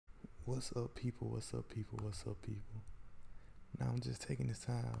What's up, people? What's up, people? What's up, people? Now I'm just taking this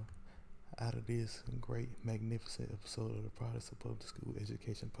time out of this great, magnificent episode of the Products of Public School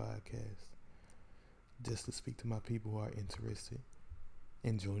Education podcast just to speak to my people who are interested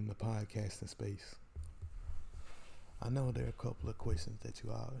in joining the podcasting space. I know there are a couple of questions that you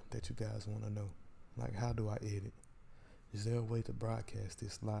guys want to know, like how do I edit? Is there a way to broadcast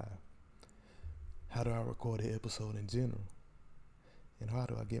this live? How do I record an episode in general? And how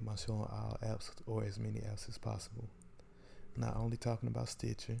do I get my show on all apps or as many apps as possible? Not only talking about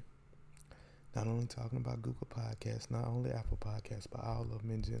Stitcher, not only talking about Google Podcasts, not only Apple Podcasts, but all of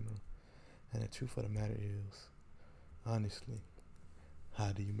them in general. And the truth of the matter is, honestly,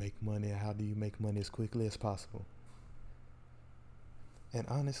 how do you make money? How do you make money as quickly as possible? And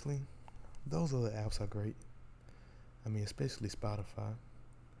honestly, those other apps are great. I mean, especially Spotify.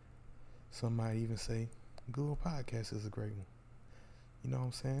 Some might even say Google Podcasts is a great one. You know what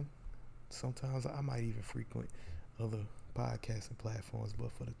I'm saying? Sometimes I might even frequent other podcasting platforms,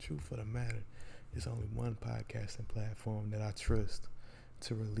 but for the truth of the matter, there's only one podcasting platform that I trust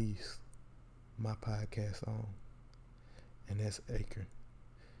to release my podcast on, and that's Anchor.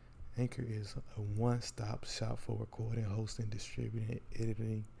 Anchor is a one-stop shop for recording, hosting, distributing,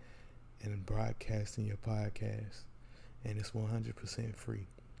 editing, and broadcasting your podcast, and it's 100% free.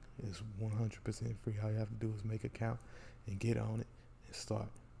 It's 100% free. All you have to do is make an account and get on it and start.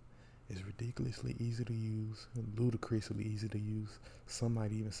 It's ridiculously easy to use, ludicrously easy to use. Some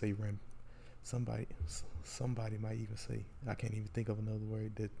might even say somebody might even say, I can't even think of another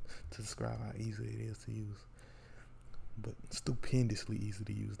word to describe how easy it is to use. But stupendously easy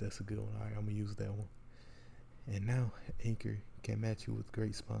to use. That's a good one. All right, I'm going to use that one. And now Anchor can match you with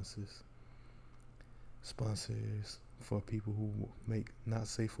great sponsors. Sponsors for people who make not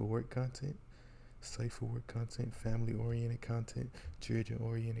safe for work content, safe for work content, family oriented content, children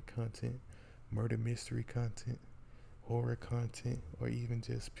oriented content, murder mystery content, horror content, or even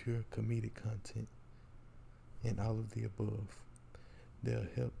just pure comedic content, and all of the above. They'll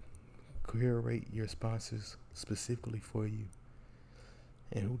help curate your sponsors specifically for you.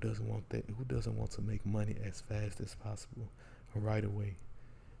 And who doesn't want that? Who doesn't want to make money as fast as possible right away?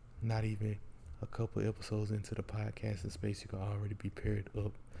 Not even a couple episodes into the podcasting space, you can already be paired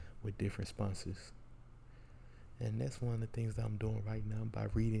up with different sponsors. And that's one of the things that I'm doing right now by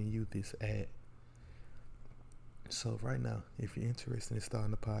reading you this ad. So right now, if you're interested in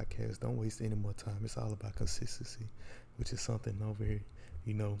starting a podcast, don't waste any more time. It's all about consistency, which is something over here,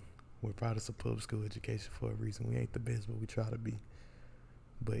 we're Products of Public School Education for a reason. We ain't the best, but we try to be.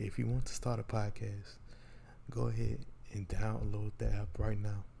 But if you want to start a podcast, go ahead and download the app right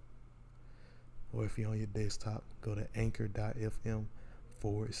now. Or if you're on your desktop, go to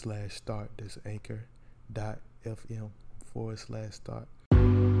anchor.fm/start. That's anchor.fm/start.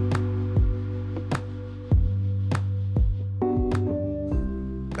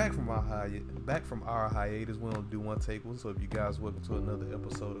 Back from our hiatus, we don't do one take one. So if you guys welcome to another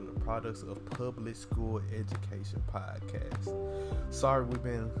episode of the Products of Public School Education podcast. Sorry we've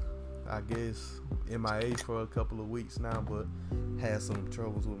been, I guess, MIA for a couple of weeks now, but had some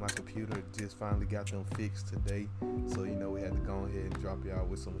troubles with my computer. Just finally got them fixed today. So we had to go ahead and drop y'all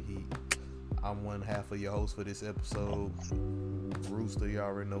with some heat. I'm one half of your host for this episode, Rooster. You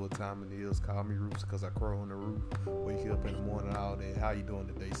already know what time it is. Call me Rooster because I crow on the roof. Wake you up in the morning all day. How you doing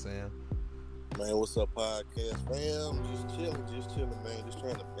today, Sam? Man, what's up, podcast fam? Just chilling, man. Just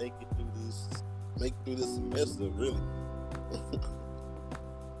trying to make it through this semester, really.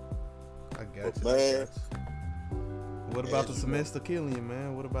 I got you. Man. What about the semester killing you,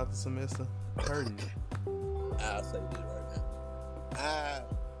 man? What about the semester hurting you? I'll say this right now. I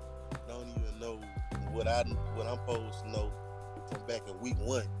don't even know what I'm supposed to know from back in week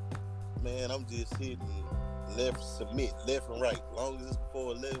 1. Man, I'm just hitting submit left and right. As long as it's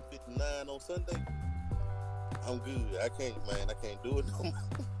before 11:59 on Sunday, I'm good. I can't do it no more.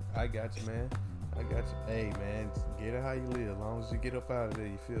 I got you, man. Hey, man, get it how you live. As long as you get up out of there,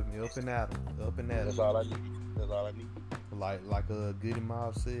 you feel me? Up and at 'em. That's all I need. Like Goody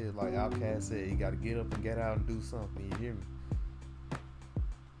Mob said, like Outkast said, you gotta get up and get out and do something. You hear me?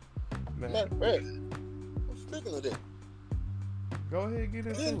 Man, I'm speaking of that. Go ahead, get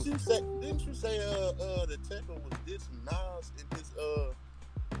into it. Didn't you say the Techno was dissing Nas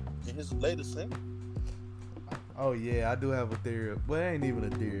in his latest single? Oh yeah, I do have a theory. Well, it ain't even a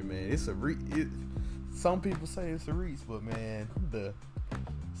theory, man. It's a some people say it's a reach, but man,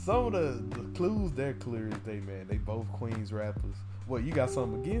 some of the clues they're clear as day, man. They both Queens rappers. What, you got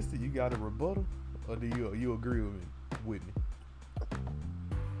something against it? You got a rebuttal, or do you agree with me?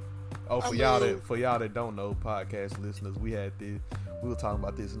 Oh, for y'all that don't know, podcast listeners, we We were talking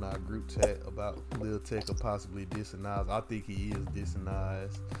about this in our group chat about Lil Tecca possibly dissing Nas. I think he is dissing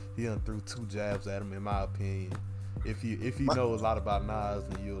Nas. He done threw 2 jabs at him, in my opinion. If you know a lot about Nas,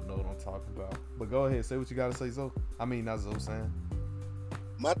 then you'll know what I'm talking about. But go ahead, say what you gotta say, Zo. I mean, not Zo, Sam.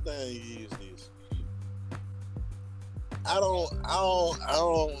 My thing is this. I don't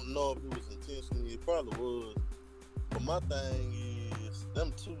know if it was intentionally. It probably was. But my thing is,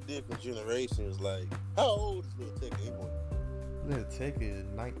 them 2 different generations. Like, how old is Lil Tecca anyway? Lil Tecca is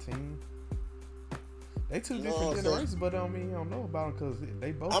 19. They 2 different generations, but I don't mean you don't know about them because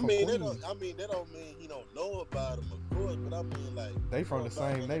they both. That don't mean he don't know about them, of course. But I mean, like, they from the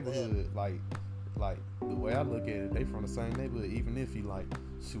same neighborhood. Like the way I look at it, they from the same neighborhood. Even if you like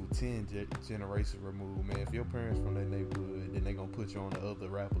shoot 10 generations removed, man. If your parents from that neighborhood, then they gonna put you on the other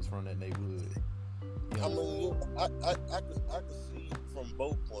rappers from that neighborhood. You know? I mean, I can see from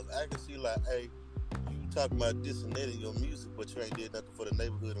both points. I can see like, hey, you talking about this and that in your music, but you ain't did nothing for the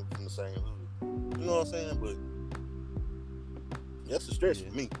neighborhood and from the same hood. You know what I'm saying? But that's a stretch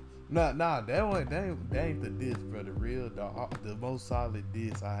for me. Nah, that ain't the diss, bro. The most solid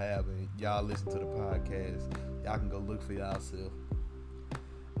diss I have, and y'all listen to the podcast. Y'all can go look for yourself.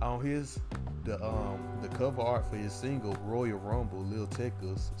 On the cover art for his single Royal Rumble, Lil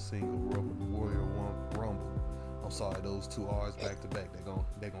Tecca's single Royal Rumble. I'm sorry, those 2 R's back to back.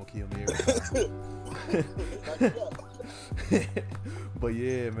 They're gonna kill me every time. But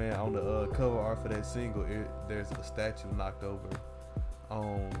yeah, man, on the cover art for that single, there's a statue knocked over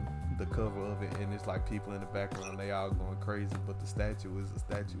on the cover of it, and it's like people in the background, they all going crazy. But the statue is a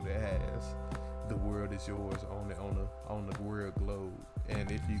statue that has "The World Is Yours" on the world globe. And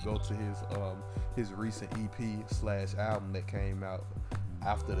if you go to his recent EP/album that came out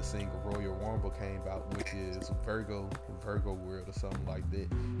after the single Royal Rumble came out, which is Virgo World or something like that,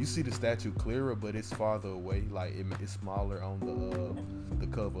 you see the statue clearer, but it's farther away. Like it's smaller on the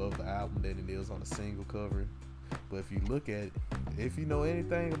cover of the album than it is on the single cover. But if you look at it, if you know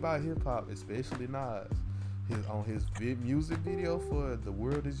anything about hip hop, especially Nas, on his music video for "The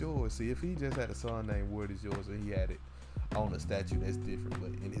World Is Yours," see, if he just had a song named "World Is Yours" and he had it on a statue, that's different.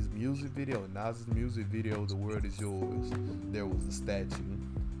 But in his music video, Nas's music video, "The World Is Yours," there was a statue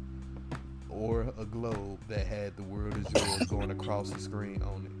or a globe that had "The World Is Yours" going across the screen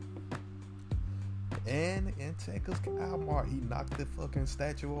on it. And in Tecca's album art, he knocked the fucking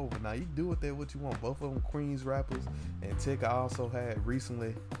statue over. Now you do with that what you want. Both of them Queens rappers, and Tecca also had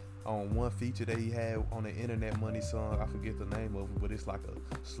recently on one feature that he had on the Internet Money song. I forget the name of it, but it's like a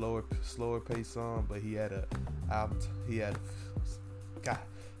slower paced song. But he had he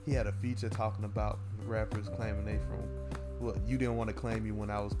had a feature talking about rappers claiming they from. Well, you didn't want to claim me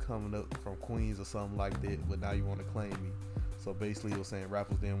when I was coming up from Queens or something like that, but now you want to claim me. So basically, it was saying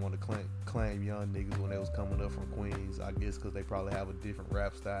rappers didn't want to claim young niggas when they was coming up from Queens. I guess because they probably have a different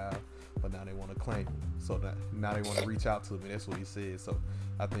rap style, but now they want to claim me. So now they want to reach out to me. That's what he said. So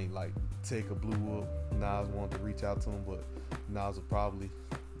I think like Tecca blew up. Nas wanted to reach out to him, but Nas will probably,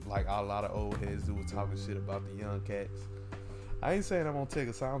 like a lot of old heads do, talking shit about the young cats. I ain't saying I'm gonna take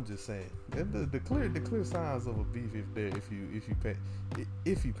a side. I'm just saying the clear signs of a beef if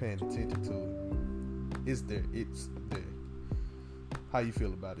you paying attention to it. It's there. How you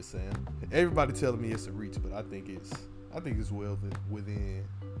feel about it, Sam? Everybody telling me it's a reach, but I think it's well within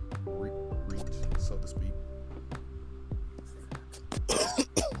reach, so to speak.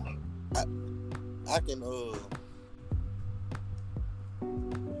 I can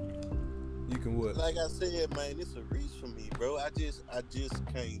You can what? Like I said, man, it's a reach for me, bro. I just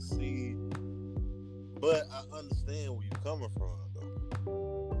can't see it. But I understand where you're coming from,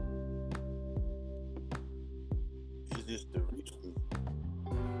 though. It's just the reach for me.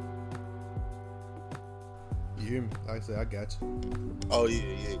 You hear me? Like I said, I got you. Oh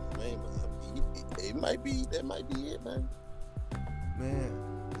yeah, man. It might be that might be it, man. Man,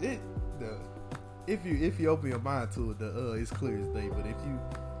 if you open your mind to it, it's clear as day. But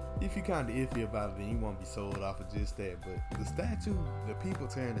if you kind of iffy about it, then you won't be sold off of just that. But the statue, the people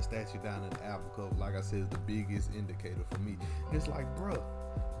tearing the statue down in the album cover, like I said, is the biggest indicator for me. And it's like, bruh,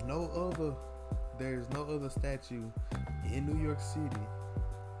 there's no other statue in New York City,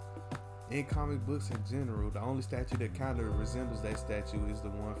 in comic books in general. The only statue that kind of resembles that statue is the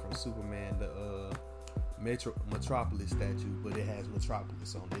one from Superman, the Metropolis statue, but it has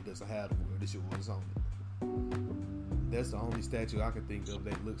Metropolis on it. It doesn't have the word "Is Yours" on it. That's the only statue I can think of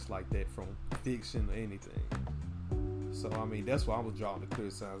that looks like that from fiction or anything. So I mean, that's why I was drawing the clear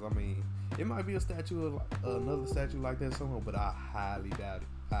signs. I mean, it might be a statue, another statue like that somewhere, but I highly doubt it.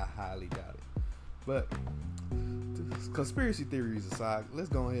 But conspiracy theories aside, let's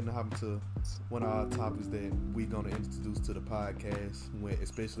go ahead and hop into one of our topics that we're gonna introduce to the podcast,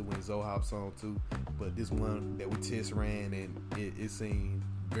 especially when Zoe hops on too. But this one that we test ran and it seemed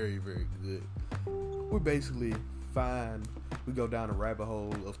very, very good. We basically we go down a rabbit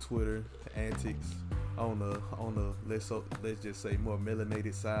hole of Twitter antics on the let's just say more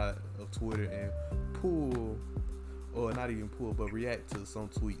melanated side of Twitter and pull, or not even pull, but react to some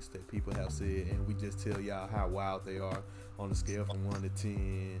tweets that people have said, and we just tell y'all how wild they are on a scale from 1 to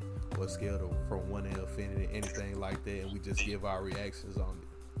 10, or a scale from 1 to infinity, anything like that, and we just give our reactions on it.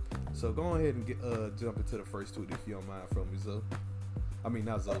 So go ahead and jump into the first tweet if you don't mind from me, Zoe. I mean,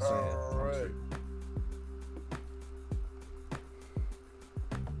 not Zoe, Sam. Alright.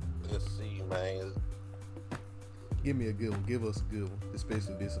 Let's see, man. Give me a good one. Give us a good one.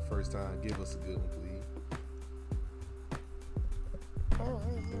 Especially this is the first time. Give us a good one, please.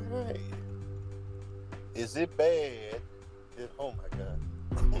 Alright. Is it bad oh my God.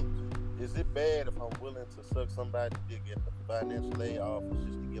 Is it bad if I'm willing to suck somebody to get a financial aid offer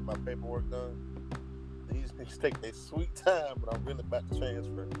just to get my paperwork done? These things take their sweet time, but I'm really about to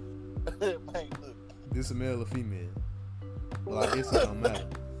transfer. Man, look. This a male or female? Well, I guess it don't matter.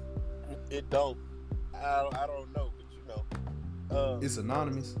 It don't. I don't know, but you know. It's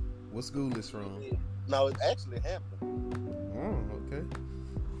anonymous. What school is from? No, it's actually Hampton. Oh, okay.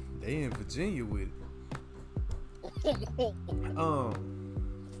 They in Virginia with it.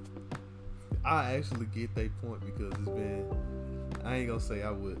 I actually get their point because it's been, I ain't gonna say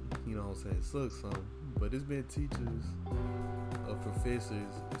I would, you know what I'm saying, suck some, but it's been teachers or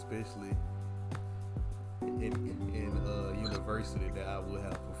professors, especially in university, that I would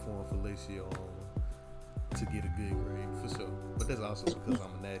have performed fellatio on to get a good grade for sure. But that's also because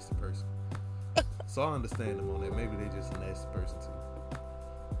I'm a nasty person. So I understand them on that. Maybe they just a nasty person too.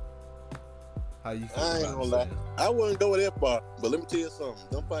 How you feel? I ain't gonna lie. I wouldn't go that far, but let me tell you something.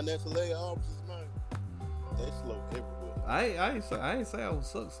 Them financial aid officers, man, they slow everywhere. I ain't say I would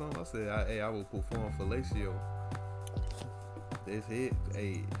suck some. I said I would perform fellatio. That's head.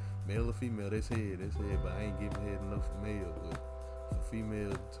 Hey, male or female, that's head. But I ain't giving head enough for male. But for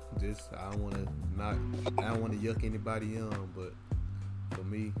female, just I don't wanna yuck anybody young. But for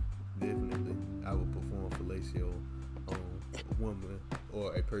me, definitely, I would perform fellatio on a woman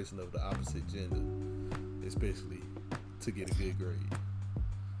or a person of the opposite gender, especially to get a good grade.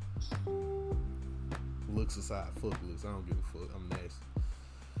 Looks aside, fuck looks. I don't give a fuck. I'm nasty.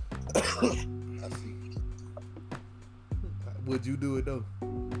 I see. Would you do it though?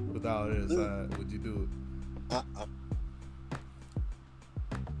 With all that aside, would you do it?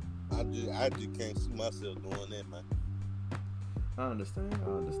 I just can't see myself doing that, man. I understand. You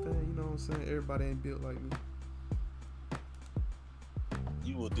know what I'm saying? Everybody ain't built like me.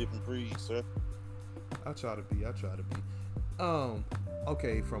 You a different breed, sir. I try to be.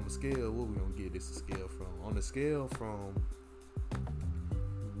 Okay, from a scale, what we gonna get this a scale from? On a scale from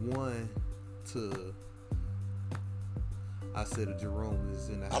 1 to, I said a Jerome is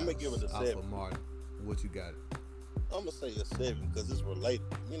in the house. I'm gonna give it a 7. Martin. What you got? I'm gonna say a 7 because it's related.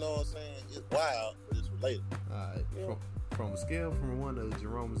 You know what I'm saying? It's wild, but it's related. Alright. Yeah. From a scale from 1 to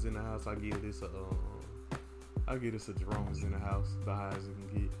Jerome is in the house, I give this a Jerome is in the house, the highest it can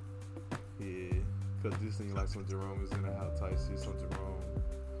get. Yeah, because this seems like some Jerome is in the house type shit. Some Jerome.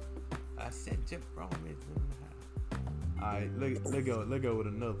 I said Jerome is in the house. Alright, let go with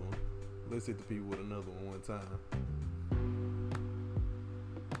another one. Let's hit the people with another one time.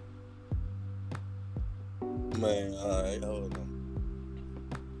 Man, alright, hold on.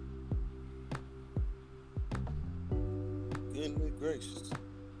 Goodness gracious.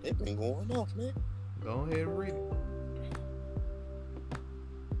 They been going off, man. Go ahead and read it.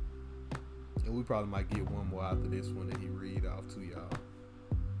 And we probably might get one more after this one that he read off to y'all.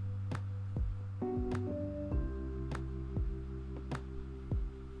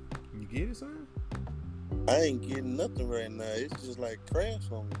 You get it, son? I ain't getting nothing right now. It's just like crash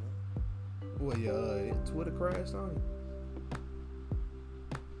on me, man. Well, your Twitter crashed on you?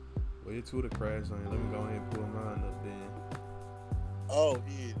 Well, your Twitter crashed on you. Let me go ahead and pull mine up then. Oh,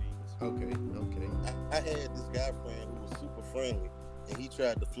 yeah, it is. Okay. I had this guy friend who was super friendly, and he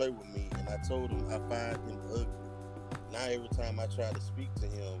tried to flirt with me, and I told him I find him ugly. Now every time I try to speak to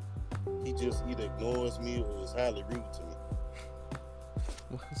him, he just either ignores me or is highly rude to me.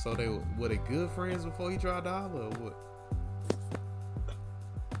 So were they good friends before he tried to holler, or what?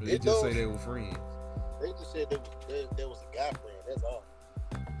 Or they just say they were friends? They just said there was a guy friend, that's all.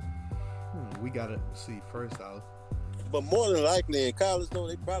 We gotta see first off. But more than likely in college, though,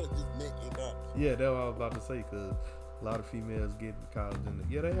 they probably just met in college. Yeah, that's what I was about to say, because a lot of females get in college and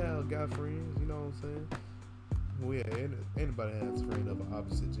they have guy friends, you know what I'm saying? Well, yeah, anybody has a friend of an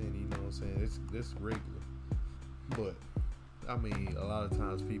opposite gender, you know what I'm saying? It's regular. But, I mean, a lot of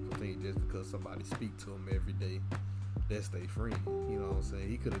times people think just because somebody speak to them every day, that's their friend. You know what I'm saying?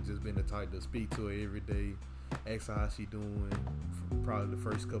 He could have just been the type to speak to her every day, ask her how she doing. Probably the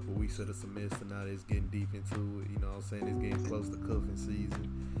first couple of weeks of the semester, now it's getting deep into it. You know what I'm saying? It's getting close to cuffing season.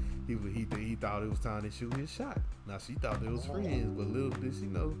 He thought it was time to shoot his shot. Now she thought they was friends, but little did she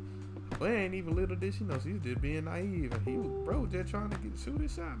know. Well, ain't even little did she know. She was just being naive, and he was just trying to shoot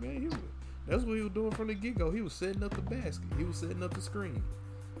his shot, man. That's what he was doing from the get go. He was setting up the basket. He was setting up the screen.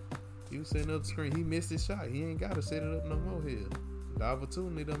 He missed his shot. He ain't got to set it up no more here. The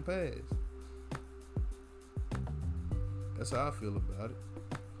opportunity done passed. That's how I feel about it.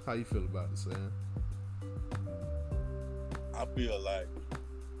 How you feel about it, Sam? I feel like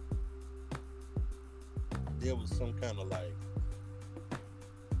there was some kind of like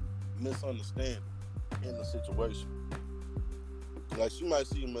misunderstanding in the situation. Like she might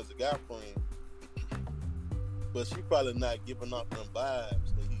see him as a guy friend, but she probably not giving off them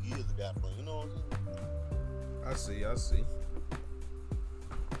vibes that he is a guy friend. You know what I'm saying? I see.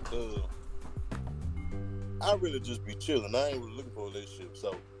 I really just be chilling. I ain't really looking for a relationship,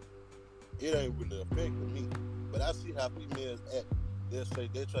 so it ain't really affecting me. But I see how females act. They'll say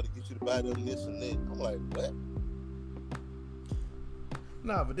they try to get you to buy them this and that. I'm like, what?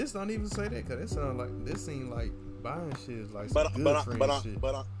 Nah, but this don't even say that, cause this seem like buying shit is like some good friend shit.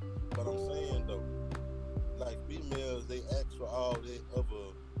 But I'm saying though, like females, they ask for all that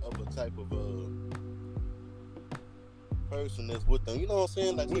other type of person that's with them. You know what I'm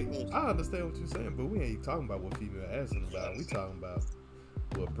saying? Like I understand what you're saying, but we ain't talking about what female asking about. We talking about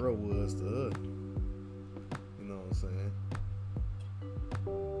what bro was to us. You know what I'm saying?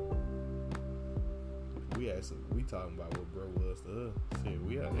 We talking about what bro was to us. Shit,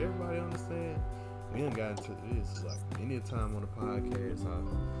 everybody understand. We done got into this like any time on the podcast.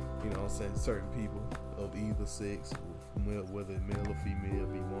 You know what I'm saying? Certain people of either sex, whether male or female,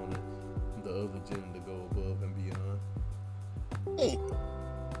 be wanting the other gender to go above and beyond.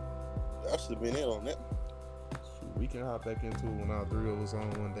 I should have been in on that. We can hop back into it when all three of us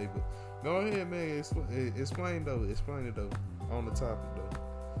on one day, but go ahead, man. Explain it though on the topic though.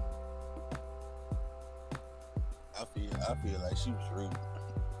 I feel like she was rude.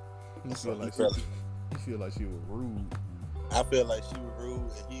 You feel like she was rude. I feel like she was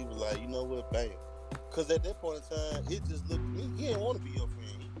rude, and he was like, you know what, bam. Because at that point in time, it just looked. He didn't want to be your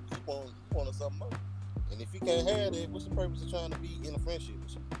friend. He wanted something more. And if you can't have that, what's the purpose of trying to be in a friendship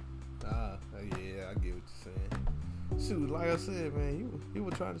with you? Yeah, I get what you're saying. Shoot, like I said, man, he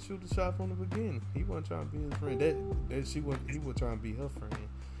was trying to shoot the shot from the beginning. He wasn't trying to be his friend. He was trying to be her friend.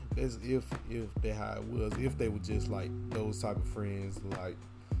 That's if that how it was. If they were just like those type of friends, like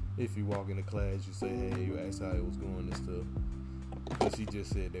if you walk into class, you say, hey, you ask how it was going and stuff. But she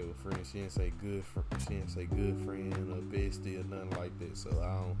just said they were friends. She didn't say good friend or bestie or nothing like that. So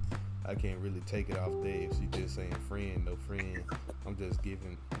I can't really take it off there if she just saying friend, no friend. I'm just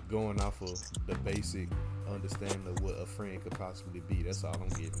going off of the basic understanding of what a friend could possibly be. That's all I'm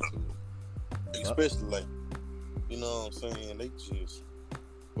getting to it. Especially like, you know what I'm saying? They just.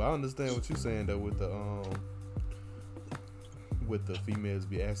 But I understand what you're saying though with the females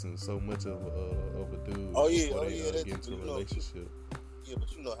be asking so much of a dude before they get into a relationship. Yeah, but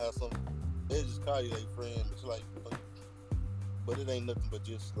you know how they just call you their friend. It's like, but it ain't nothing but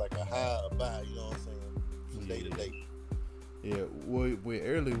just like a high or buy. You know what I'm saying? From day to day. Yeah. Well,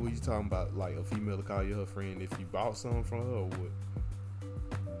 earlier we was talking about like a female to call you her friend if you bought something from her or what?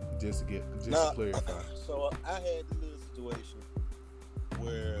 Just to clarify. So I had this little situation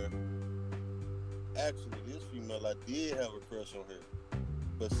where actually this female, I did have a crush on her,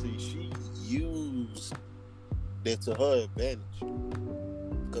 but see, she used that to her advantage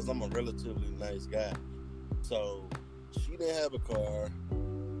because I'm a relatively nice guy. So she didn't have a car,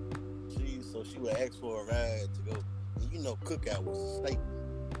 so she would ask for a ride to go. And you know, cookout was a staple.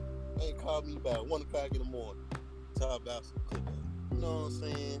 They called me about 1 o'clock in the morning, talk about some cookout. You know what I'm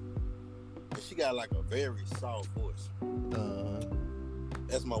saying? And she got like a very soft voice.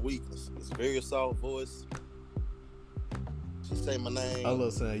 That's my weakness. It's a very soft voice. She say my name. I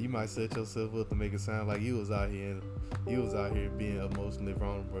love saying you might set yourself up to make it sound like you was out here being emotionally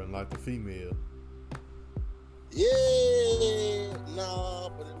vulnerable and like the female. Yeah, nah,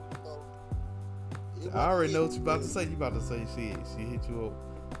 but I already know what you about to say. You about to say she hit you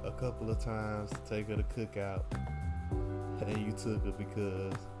up a couple of times to take her to cookout, and you took her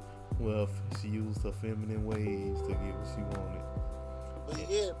because, well, she used her feminine ways to get what she wanted. But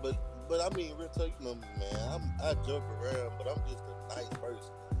yeah, but I mean, real talk, you know me, man. I joke around, but I'm just a nice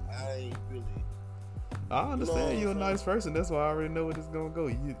person. I ain't really I You know what understand I'm you're a saying? nice person. That's why I already know what it's gonna go.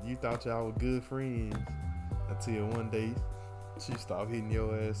 You thought y'all were good friends until one day she stopped hitting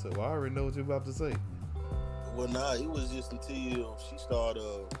your ass up. I already know what you're about to say. Well, nah, it was just until she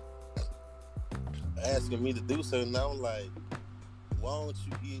started asking me to do something. And I was like, why don't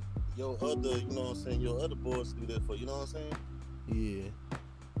you get your other, you know what I'm saying, your other boys to do that for you know what I'm saying? Yeah.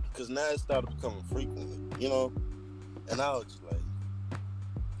 Because now it started becoming frequently, you know? And I was just like,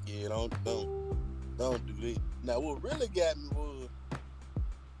 yeah, don't do that. Now, what really got me was,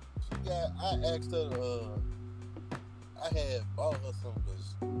 I asked her, I had bought her something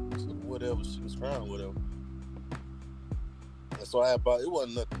because whatever, she was crying, whatever. And so I had bought, it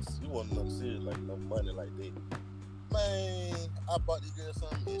wasn't nothing serious, like no money like that. Man, I bought this girl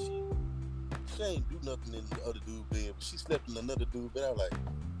something and she ain't do nothing in the other dude bed, but she slept in another dude bed. I was like,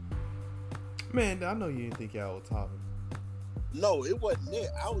 Man, I know you didn't think y'all were talking. no, it wasn't that.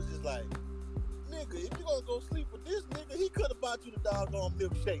 I was just like, nigga, if you gonna go sleep with this nigga, he could have bought you the doggone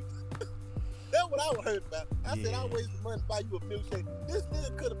milkshake. That's what I was hurt about. I said I wasted money to buy you a milkshake. This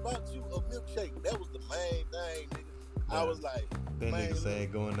nigga could have bought you a milkshake. That was the main thing, nigga. I was like, that man, nigga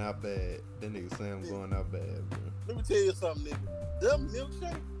saying going out bad. That nigga saying I'm going out bad, bro. Let me tell you something, nigga. Them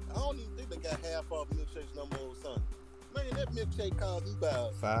milkshake, I don't even think they got half off milkshakes no more, son. Man, that milkshake cost me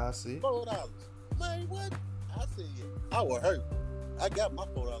about $5, $4. Man, what? I said, I was hurt. I got my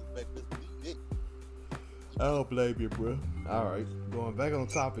 $4 back. Just believe it. I don't blame you, bro. All right, going back on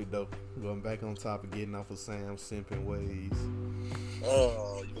topic though. Going back on topic, getting off of Sam's simping ways.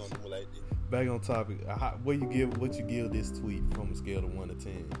 Oh, you gonna do me like this? Back on topic. What you give this tweet from a scale of 1 to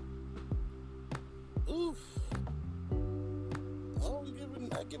 10? Oof.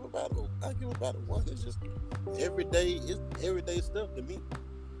 I give about a 1. It's just everyday stuff to me.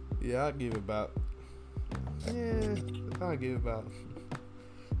 Yeah, I'll give about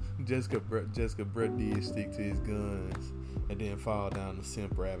Jessica Brett did stick to his guns and then fall down the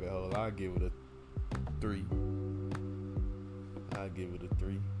simp rabbit hole. I'll give it a 3.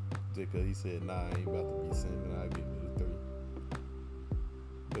 Just cause he said, nah, I ain't about to be simping. I'll give it a 3.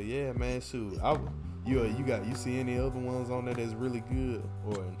 But yeah, man, shoot. You see any other ones on there that's really good?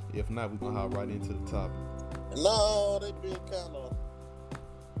 Or if not, we gonna hop right into the topic. No, they been kind of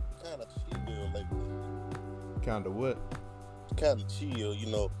chill lately. Kind of what? Kind of chill, you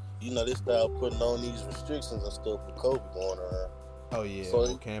know. They start putting on these restrictions and stuff with COVID going around. Oh yeah,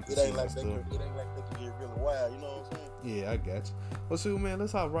 so campus it ain't like stuff. they can get really wild. You know what I'm saying? Yeah, I got you. Well, shoot, man,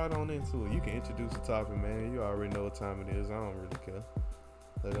 let's hop right on into it. You can introduce the topic, man. You already know what time it is. I don't really care.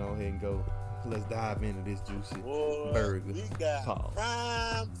 Let's go ahead and go. Let's dive into this juicy burger. We got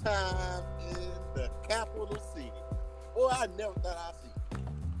prime time in the capital city. Boy, I never thought I'd see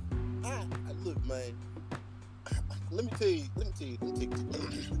it. Look, man. Let me tell you.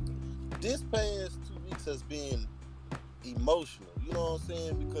 This past 2 weeks has been emotional. You know what I'm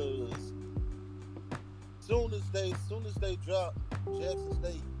saying? Because soon as they drop Jackson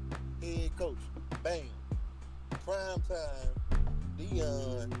State head coach, bam, prime time,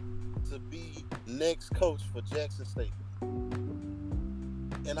 Dion to be next coach for Jackson State.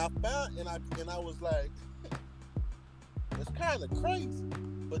 And I was like, it's kind of crazy.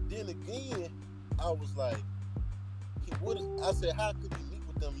 But then again, I was like, I said, how could he meet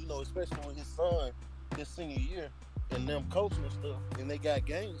with them? You know, especially with his son, his senior year, and them coaching and stuff, and they got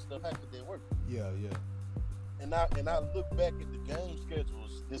games and stuff. How could that work? Yeah. And I look back at the game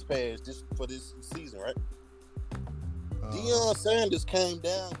schedules for this season, right? Deion Sanders came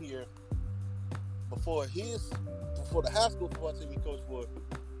down here before the high school football team he coached for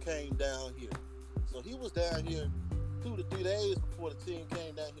came down here. So he was down here 2 to 3 days before the team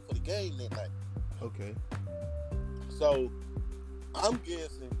came down here for the game that night. Okay. So I'm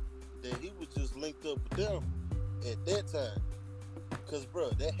guessing that he was just linked up with them at that time. Because,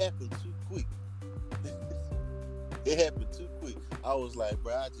 bro, that happened too quick. It happened too quick. I was like,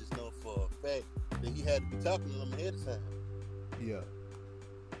 bro, I just know for a fact that he had to be talking to them ahead of time. Yeah.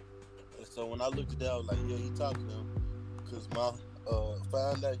 And so when I looked at that, I was like, yeah, he talked to them. Because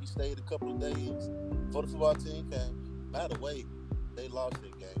found out he stayed a couple of days before the football team came. By the way, they lost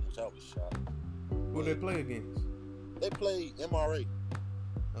that game, which I was shocked. Who they play against? They played MRA.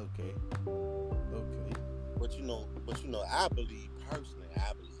 Okay. But you know, I believe that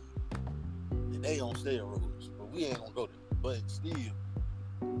they on steroids. But we ain't gonna go there. But still,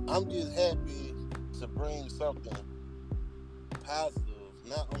 I'm just happy to bring something positive,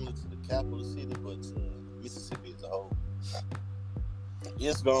 not only to the capital city, but to Mississippi as a whole.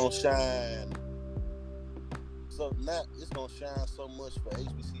 It's gonna shine. It's gonna shine so much for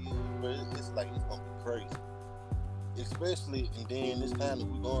HBCU, but it's gonna be crazy. especially and then this time that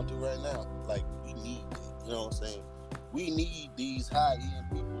we're going through right now. Like we need it. You know what I'm saying? We need these high end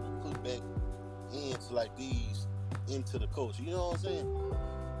people to put back into like these into the culture. You know what I'm saying?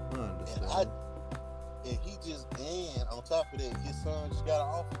 I understand. And he just, and on top of that, his son just got an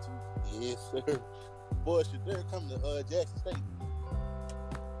offer to. Yes, sir. Boy, should they're coming to Jackson State.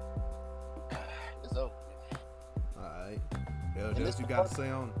 It's over. Alright. That's what you got to say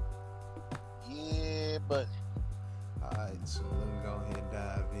on it? Yeah, but. Alright, so let me go ahead and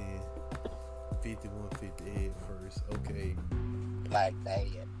dive in. 51-58 first. Okay. Like that.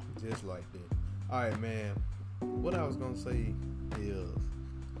 Just like that. Alright, man. What I was going to say is,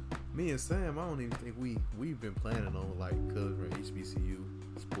 me and Sam, I don't even think we've been planning on like covering HBCU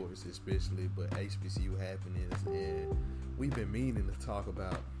sports especially, but HBCU happenings, and we've been meaning to talk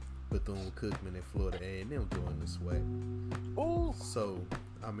about Bethune-Cookman and Florida A&M joining the SWAC. Ooh. So,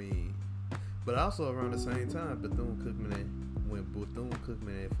 I mean, but also around the same time, Bethune-Cookman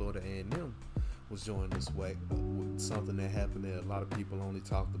and Florida A&M was joining the SWAC, something that happened that a lot of people only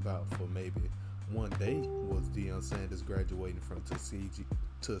talked about for maybe one day was Deion Sanders graduating from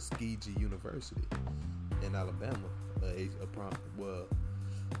Tuskegee University in Alabama. I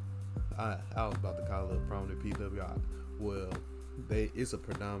was about to call it a prominent PWI. Well, it's a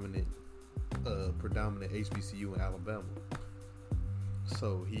predominant HBCU in Alabama.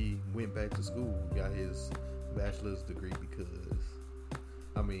 So he went back to school, got his bachelor's degree because,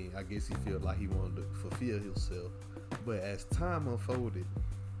 I mean, I guess he felt like he wanted to fulfill himself. But as time unfolded,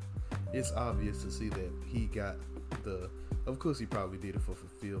 it's obvious to see that he got of course he probably did it for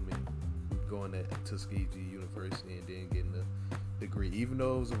fulfillment, going at Tuskegee University and then getting the degree. Even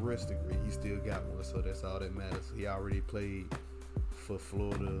though it was a rest degree, he still got one, so that's all that matters. He already played for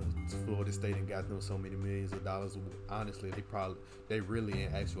Florida State and got them so many millions of dollars. Honestly, they really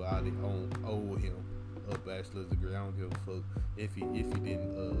in actuality owe him a bachelor's degree. I don't give a fuck if he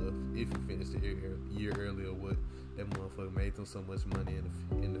finished a year earlier. What that motherfucker made them so much money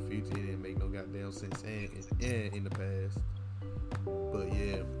in the future. It didn't make no goddamn sense and in the past. But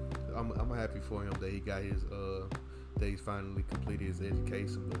yeah, I'm happy for him that he got his that he's finally completed his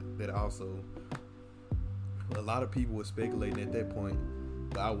education. But that also, a lot of people were speculating at that point,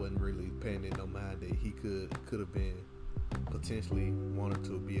 but I wasn't really paying it no mind that he could have been potentially wanted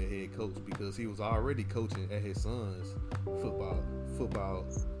to be a head coach because he was already coaching at his son's football.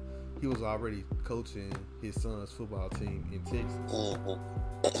 He was already coaching his son's football team in Texas.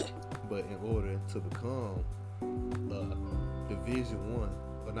 But in order to become Division One,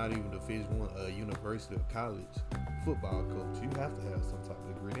 or not even Division One, a university or college football coach, you have to have some type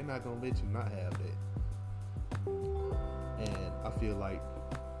of degree. They're not gonna let you not have that. And I feel like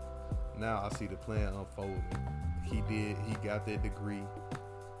now I see the plan unfolding. He got that degree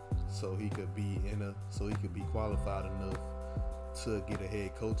so he could be qualified enough to get a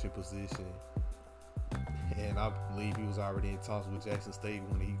head coaching position. And I believe he was already in talks with Jackson State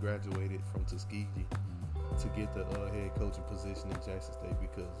when he graduated from Tuskegee to get the head coaching position in Jackson State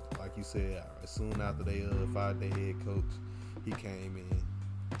because, like you said, soon after they fired their head coach, he came in.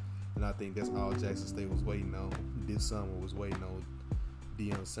 And I think that's all Jackson State was waiting on. This summer was waiting on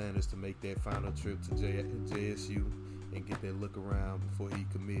Deion Sanders to make that final trip to JSU and get that look around before he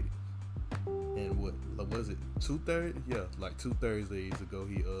committed. And what was it? 2 Thursdays? Yeah, like 2 Thursdays ago,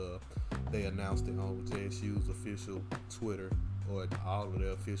 they announced it on JSU's official Twitter or all of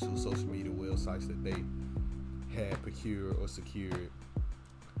their official social media websites that they had procured or secured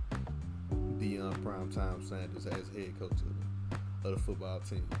Deion Primetime Sanders as head coach of the football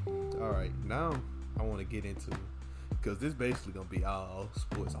team. All right, now I want to get into, because this basically gonna be all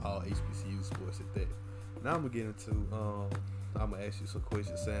sports, all HBCU sports at that. Now I'm gonna get into I'm gonna ask you some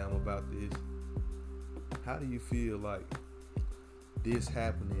questions, Sam, about this. How do you feel like this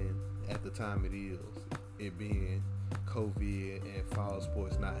happening at the time it is, it being COVID and fall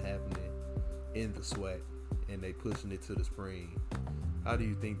sports not happening in the SWAC and they pushing it to the spring? What do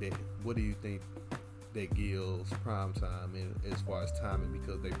you think that gives prime time in as far as timing,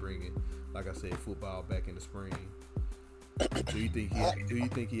 because they bringing, like I said, football back in the spring? Do you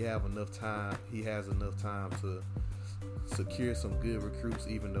think he has enough time to secure some good recruits,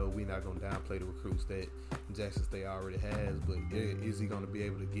 even though we're not going to downplay the recruits that Jackson State already has? But is he going to be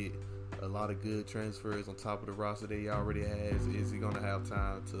able to get a lot of good transfers on top of the roster that he already has? Is he going to have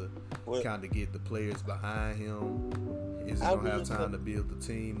time to kind of get the players behind him? Is he going to have time to build the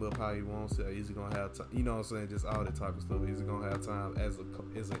team up how he wants to? Is he going to have time? You know what I'm saying? Just all that type of stuff. Is he going to have time as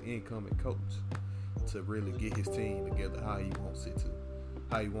an incoming coach to really get his team together how he wants it to?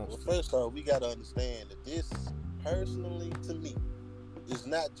 First off, we got to understand that this, personally to me, is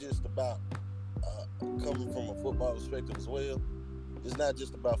not just about coming from a football perspective as well. It's not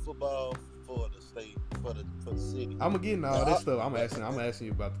just about football for the state, for the city. I'm gonna get into all And, that stuff. I'm asking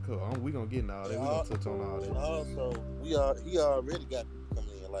you about the coach. We gonna get into all that. We gonna touch on all and that. also, he already got people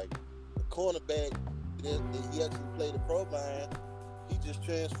coming in. Like the cornerback that he actually played the pro line, he just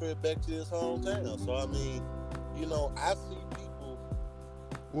transferred back to his hometown. So I mean, I see people.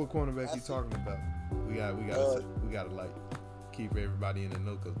 What cornerback you talking about? We gotta like keep everybody in the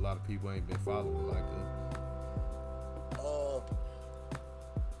know because a lot of people ain't been following like us.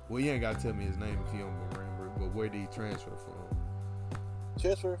 Well, you ain't gotta tell me his name if you don't remember. But where did he transfer from?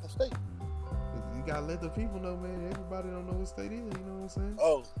 Transfer from state. You gotta let the people know, man. Everybody don't know what state is. You know what I'm saying?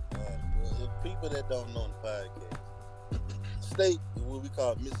 Oh, well, the people that don't know the podcast, state is what we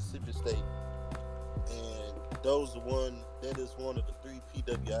call Mississippi State, and that is one of the 3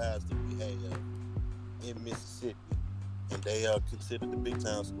 PWIs that we have in Mississippi, and they are considered the big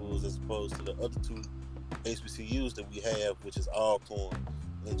time schools as opposed to the other 2 HBCUs that we have, which is Alcorn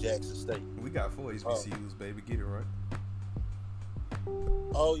and Jackson State. We got 4 HBCUs, baby. Get it right.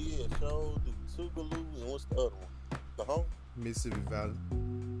 Oh yeah, so the Tougaloo, and what's the other one? Cajon? Mississippi Valley.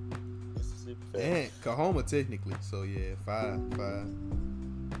 Mississippi Valley. And Kahoma technically. So yeah, 5.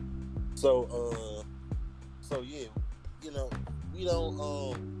 So yeah, we don't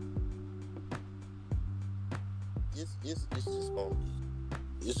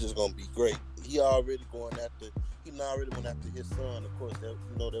it's just gonna be great. He already went after his son, of course, that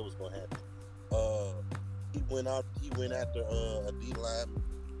was gonna happen. He went after a D lineman,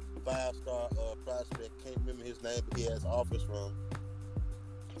 5-star prospect, can't remember his name, but he has offers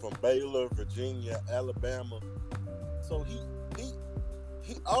from Baylor, Virginia, Alabama. So he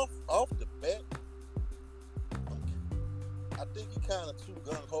off the bat, I think he kind of too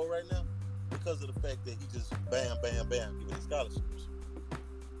gung ho right now because of the fact that he just bam giving his scholarships,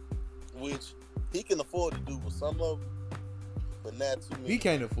 which he can afford to do with some of them, but not too many. He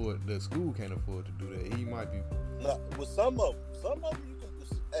can't afford. The school can't afford to do that. He might be. No, with some of them you can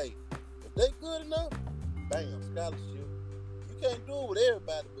just, hey, if they good enough, bam, scholarship. You can't do it with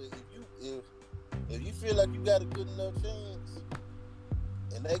everybody, but if you feel like you got a good enough chance,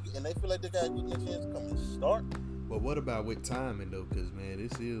 and they feel like they got a good enough chance to come and start. But what about with timing though? Because man,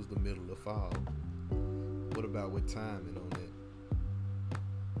 this is the middle of fall. What about with timing on that?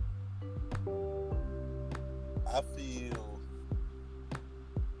 I feel,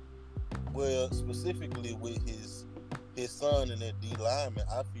 well, specifically with his son and that D lineman,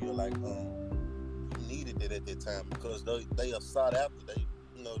 I feel like he needed it at that time because they are sought after. They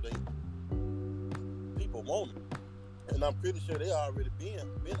people want it, and I'm pretty sure they already been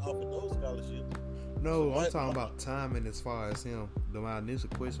offered those scholarships. No, I'm talking about timing as far as him. My initial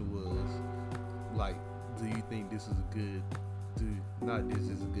question was like, do you think this is a good? Not this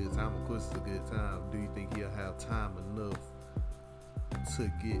is a good time. Of course, it's a good time. Do you think he'll have time enough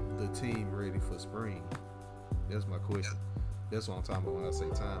to get the team ready for spring? That's my question. That's what I'm talking about when I say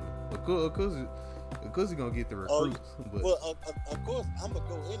timing. Of course, he's gonna get the recruits. But. Well, of course, I'm gonna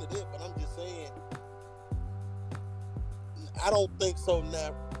go into that, but I'm just saying, I don't think so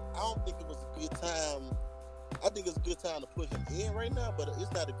now. I don't think it was a good time. I think it's a good time to put him in right now, but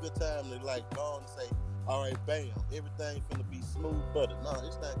it's not a good time to like go on and say, all right, bam, everything finna be smooth butter. No,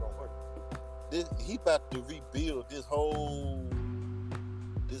 it's not gonna work. He about to rebuild this whole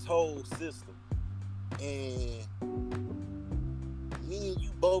system, and me and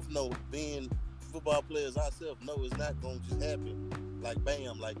you both know, being football players ourselves, know it's not gonna just happen like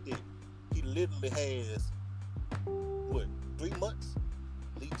bam, like that. He literally has 3 months.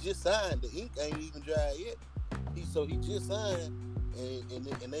 He just signed. The ink ain't even dry yet. He just signed,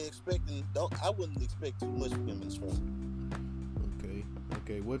 and they expecting. I wouldn't expect too much from him in the spring.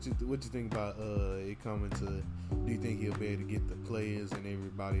 Okay. What you think about it coming to? Do you think he'll be able to get the players and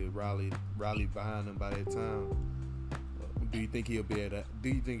everybody to rally behind him by that time? Do you think he'll be able to? Do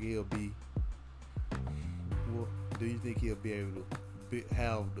you think he'll be able to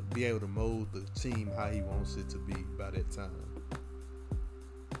be able to mold the team how he wants it to be by that time?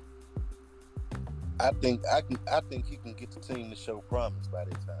 I think he can get the team to show promise by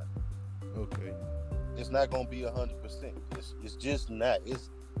that time. Okay. It's not gonna be 100%. It's just not. It's,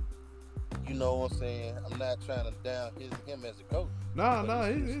 you know what I'm saying. I'm not trying to down him as a coach.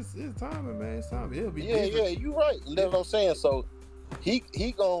 It's timing, man. It's time. He'll be. Yeah, you right. And that's what I'm saying. So he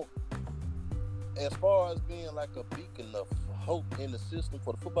gon', as far as being like a beacon of hope in the system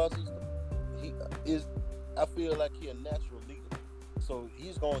for the football system, he is. I feel like he's a natural leader. So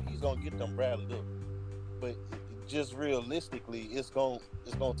he's gonna get them rallied up. But just realistically, it's gonna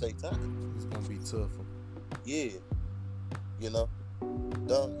take time. It's gonna be tougher. Yeah,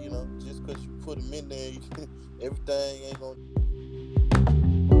 don't, just because you put them in there, everything ain't gonna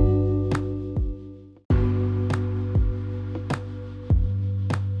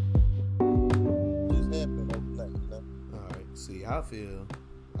just happen overnight. All right. See, I feel.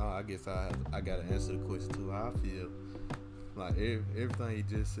 I guess I gotta answer the question too. How I feel like everything you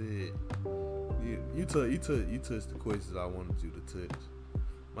just said. You touched the questions I wanted you to touch.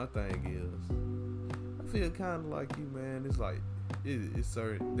 My thing is, I feel kind of like you, man. It's like it's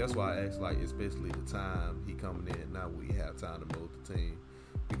certain. That's why I asked, like, especially the time he coming in. Now we have time to mold the team,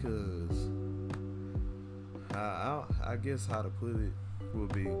 because I guess how to put it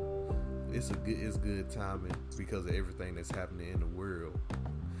would be it's good timing because of everything that's happening in the world,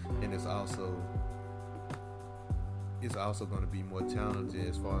 and it's also going to be more challenging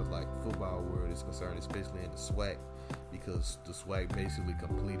as far as like football world is concerned, especially in the SWAC, because the SWAC basically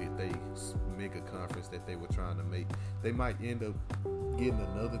completed they mega conference that they were trying to make. They might end up getting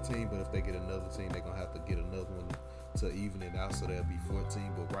another team, but if they get another team, they're going to have to get another one to even it out, so there'll be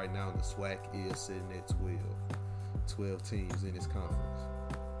 14. But right now the SWAC is sitting at 12 teams in this conference,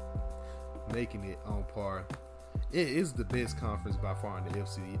 making it on par. It is the best conference by far in the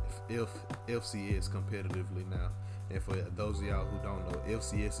FCS competitively now. And for those of y'all who don't know,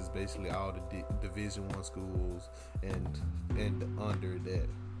 FCS is basically all the Division I schools and under that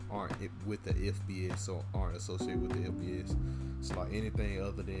aren't with the FBS or aren't associated with the FBS. So like anything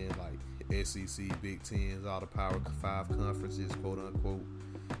other than like SEC, Big Tens, all the Power 5 conferences, quote unquote.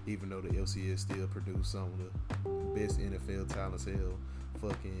 Even though the FCS still produce some of the best NFL talents, hell,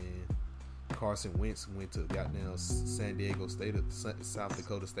 fucking Carson Wentz went to goddamn San Diego State, South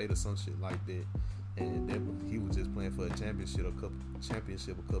Dakota State, or some shit like that. And he was just playing for a championship a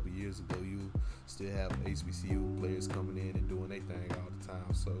couple years ago. You still have HBCU players coming in and doing their thing all the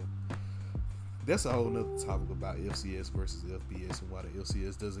time. So that's a whole nother topic about FCS versus FBS and why the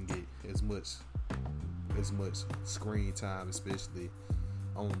FCS doesn't get as much screen time, especially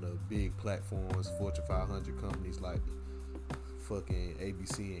on the big platforms, Fortune 500 companies like fucking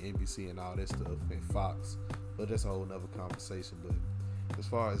ABC and NBC and all that stuff, and Fox. But that's a whole nother conversation. But as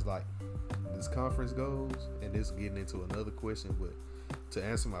far as like this conference goes, and this getting into another question, but to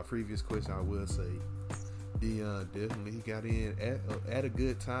answer my previous question, I will say Deion definitely got in at a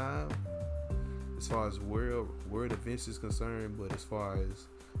good time as far as world events is concerned. But as far as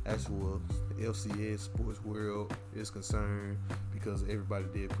actual FCS sports world is concerned, because everybody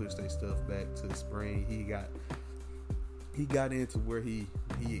did push their stuff back to the spring, he got into where he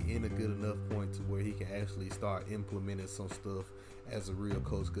in a good enough point to where he can actually start implementing some stuff as a real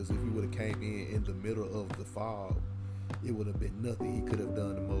coach. Because if he would have came in the middle of the fall, it would have been nothing he could have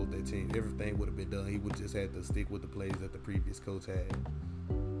done to mold that team. Everything would have been done. He would just have to stick with the plays that the previous coach had.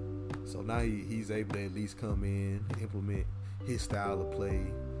 So now he's able to at least come in, implement his style of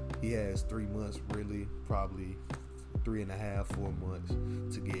play. He has 3 months, really, probably 3.5, 4 months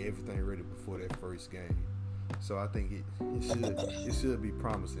to get everything ready before that first game. So I think it should be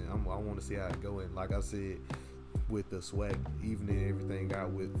promising. I want to see how it go. And like I said, with the SWAC, evening everything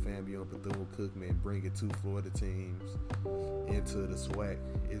out with Fambio and Bethune-Cookman, bringing 2 Florida teams into the SWAC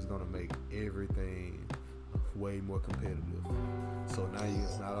is going to make everything way more competitive. So now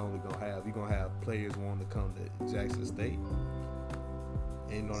you're not only going to have players wanting to come to Jackson State,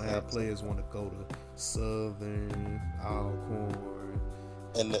 and you're going to have players want to go to Southern, Alcorn,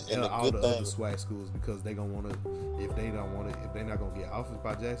 and all the other SWAC schools, because they gonna want to. If they're not gonna get offers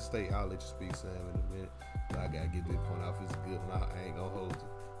by Jackson State, I'll let you speak, Sam, in a minute. But I gotta get this point off. It's a good one. I ain't gonna hold you.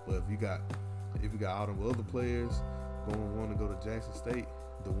 But if you got all them other players going want to go to Jackson State,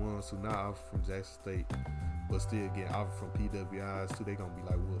 the ones who not offered from Jackson State but still getting offered from PWIs too, they gonna be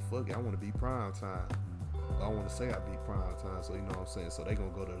like, well, fuck it, I want to be prime time. I want to say I be prime time. So you know what I'm saying. So they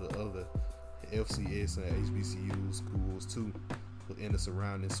gonna go to the other FCS and HBCU schools too, in the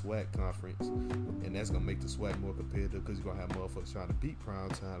surrounding SWAC conference, and that's gonna make the SWAC more competitive, because you're gonna have motherfuckers trying to beat prime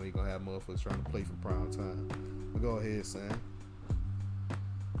time, and you're gonna have motherfuckers trying to play for prime time. But go ahead, Sam.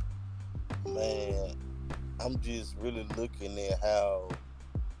 Man, I'm just really looking at how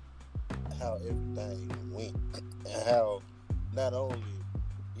everything went, and how not only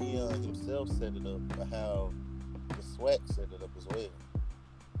Deion himself set it up, but how the SWAC set it up as well.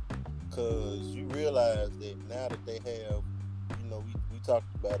 Because you realize that now that they have, we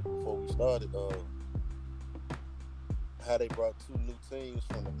talked about it before we started, how they brought 2 new teams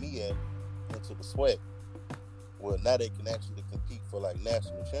from the MEAC into the SWAC. Well, now they can actually compete for like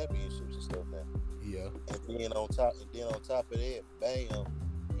national championships and stuff now. Yeah. And then on top of that, bam,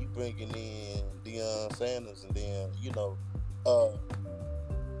 you bringing in Deion Sanders, and then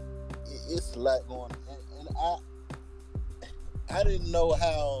it's a lot going on. And I didn't know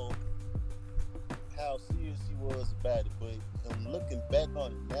how serious he was about it, but I'm looking back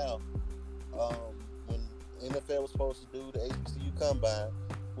on it now. When NFL was supposed to do the HBCU Combine,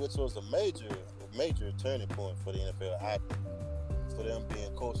 which was a major turning point for the NFL, I think, for them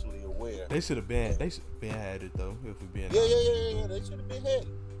being culturally aware. They should have been. They should have been had it though. If we being yeah. They should have been had it,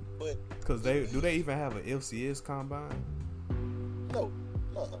 but because they even have an FCS combine? No.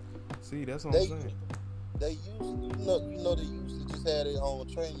 See, that's what I'm saying. They they usually just had their own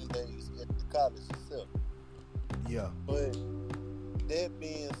training days at the college itself. Yeah. But that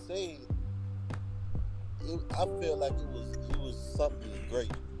being said, I feel like it was something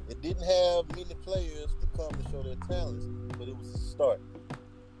great. It didn't have many players to come and show their talents, but it was a start.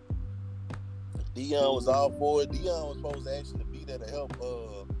 Dion was all for it. Dion was supposed to actually be there to help,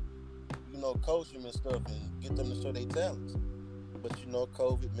 coach them and stuff and get them to show their talents. But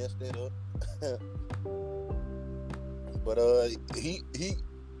COVID messed that up. But he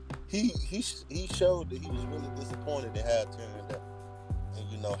showed that he was really disappointed in how it turned out,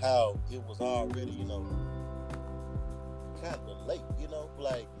 and how it was already kind of late.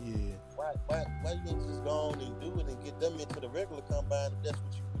 Like why you didn't just go on and do it and get them into the regular combine if that's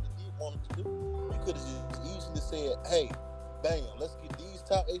what you really did want them to do? You could have just easily said, hey, bam, let's get these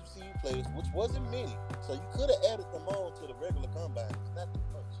top HBCU players, which wasn't many, so you could have added them on to the regular combine. It's not that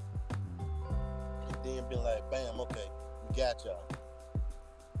much. And then been like, bam, okay, we got y'all.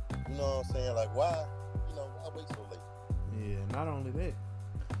 You know what I'm saying? Like, why wait so late? Yeah, not only that,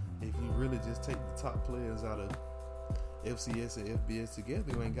 if you really just take the top players out of FCS and FBS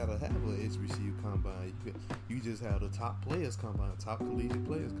together, you ain't gotta have a HBCU combine. You just have the top players combine, top collegiate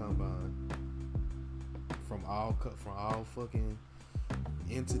players combine from all fucking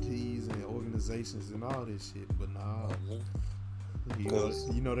entities and organizations and all this shit. But nah, they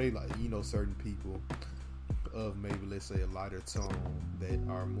certain people of maybe, let's say, a lighter tone that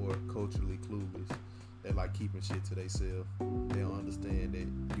are more culturally clueless, that like keeping shit to themselves. They don't understand that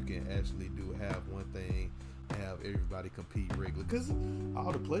you can actually have one thing, have everybody compete regularly. Because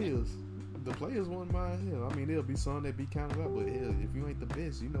all the players won't mind. Hell, I mean, there'll be some that be counted out, but hell, if you ain't the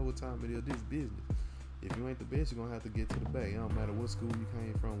best, you know what time it is. This business. If you ain't the best, you're gonna have to get to the bag. It don't matter what school you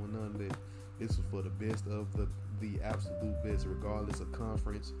came from or none of that. This is for the best of the absolute best, regardless of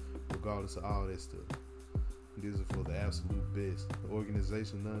conference, regardless of all that stuff. This is for the absolute best. The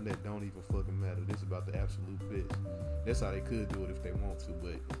organization, none of that don't even fucking matter. This is about the absolute best. That's how they could do it if they want to,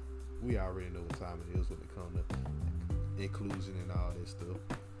 but we already know what time it is when it comes to inclusion and all that stuff.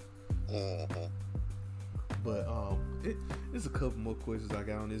 Mm-hmm. But there's a couple more questions I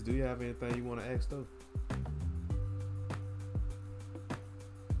got on this. Do you have anything you want to ask though?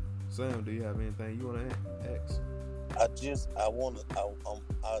 Sam, do you have anything you want to ask?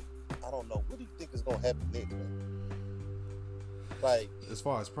 I don't know. What do you think is gonna happen next, man? Like, as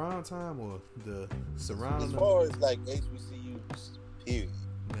far as prime time or the surrounding? As far as like HBCUs, period.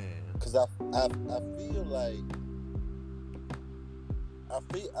 Man, because I feel like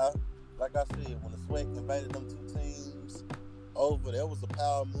like I said, when the SWAC invited them two teams over, that was a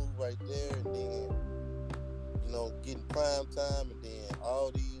power move right there. And then getting prime time, and then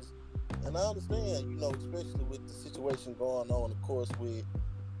all these. And I understand, especially with the situation going on, of course, with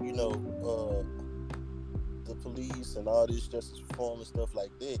the police and all this justice reform and stuff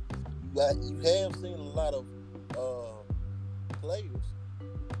like that. You have seen a lot of players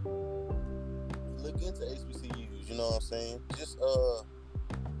look into HBCUs. You know what I'm saying? Just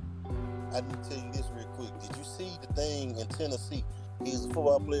I need to tell you this real quick. Did you see the thing in Tennessee? He's a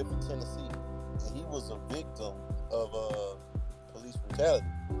football player from Tennessee, and he was a victim of police brutality.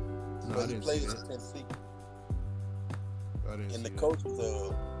 No, but he plays in Tennessee. I didn't and see the coach was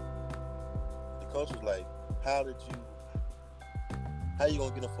like, how you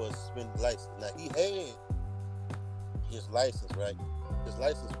gonna get him for a suspended license? Now he had his license, right? His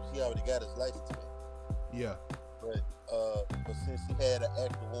license, he already got his license, man. Yeah. But since he had an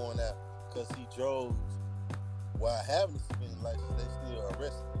active warrant out because he drove while having a suspended license, they still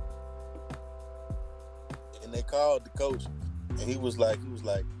arrested him. And they called the coach, and he was like,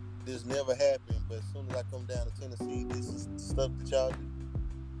 this never happened, but as soon as I come down to Tennessee, this is the stuff that y'all do.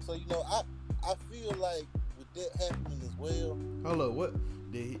 So, I feel like with that happening as well. Hold up, what?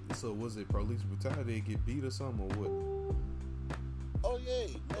 So was it police brutality? Did he get beat or something, or what? Oh, yeah,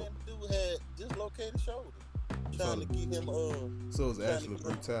 man, the dude had dislocated shoulder. Trying to get him, So it was actually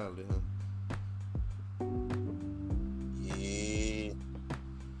brutality, huh? Yeah.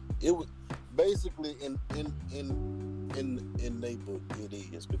 It was basically in their book, it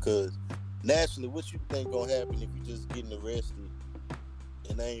is, because naturally, what you think gonna happen if you just getting arrested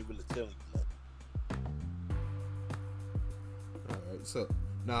and they ain't really telling you nothing? So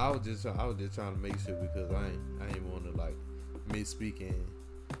no, I was just trying to make sure because I ain't want to like misspeak and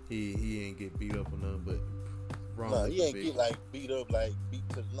he ain't get beat up or nothing, but wrong. Nah, he ain't get like beat up, like beat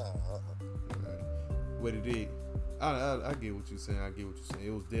to the Right. What it did, I get what you're saying. I get what you're saying.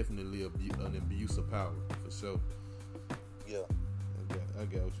 It was definitely an abuse of power for sure. Yeah. I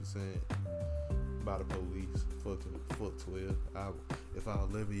get what you're saying. By the police, fuck 12. If I was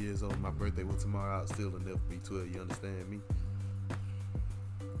 11 years old, my birthday was tomorrow, I'd still never be 12. You understand me?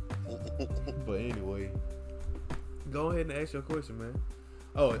 But anyway, go ahead and ask your question, man.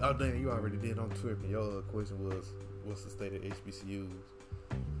 Oh damn, you already did on Twitter. Your question was, what's the state of HBCUs?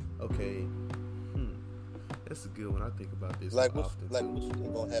 Okay, that's a good one. I think about this like often. What you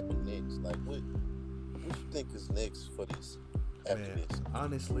think gonna happen next? Like what you think is next for this? After this,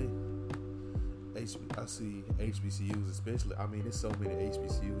 honestly, I see HBCUs, especially. I mean, there's so many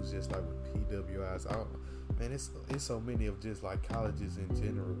HBCUs, just like with PWIs. Man, it's so many of just like colleges in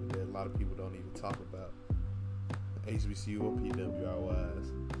general that a lot of people don't even talk about. HBCU or PWI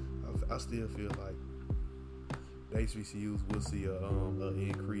wise, I still feel like the HBCUs will see an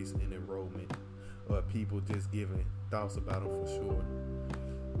increase in enrollment, or people just giving thoughts about them for sure.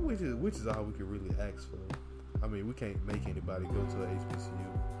 Which is all we can really ask for. I mean, we can't make anybody go to an HBCU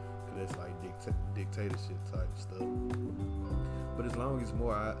because that's like dictatorship type stuff. But as long as it's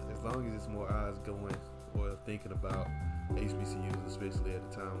more eyes going or thinking about HBCUs, especially at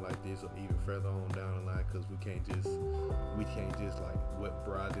a time like this, or even further on down the line, because we can't just like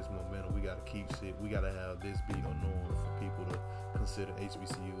ride this momentum. We gotta keep shit. We gotta have this be a norm for people to consider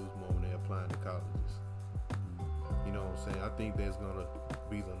HBCUs more when they're applying to colleges. You know what I'm saying? I think that's gonna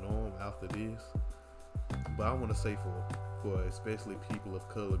be the norm after this. But I want to say for especially people of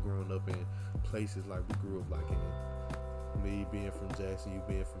color growing up in places like we grew up, like in me being from Jackson, you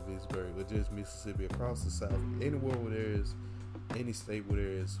being from Vicksburg, or just Mississippi, across the South, anywhere where there is any state where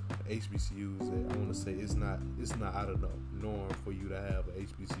there is HBCUs, that I want to say it's not out of the norm for you to have an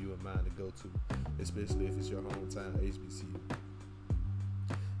HBCU in mind to go to, especially if it's your hometown HBCU.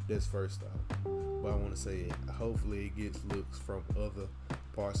 That's first off. But I want to say hopefully it gets looks from other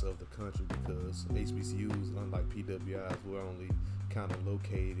parts of the country, because HBCUs, unlike PWIs, we're only kind of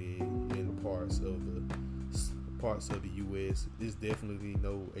located in parts of the U.S. There's definitely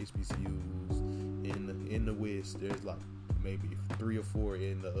no HBCUs in the West. There's like maybe 3 or 4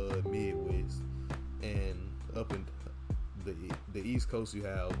 in the Midwest, and up in the East Coast you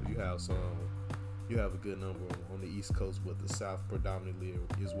have a good number on the East Coast, but the South predominantly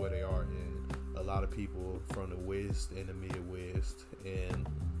is where they are. And a lot of people from the West and the Midwest and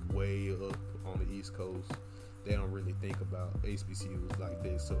way up on the East Coast, they don't really think about HBCUs like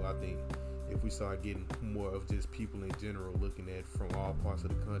this. So I think if we start getting more of just people in general looking at from all parts of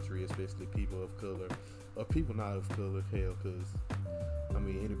the country, especially people of color, or people not of color, hell, because I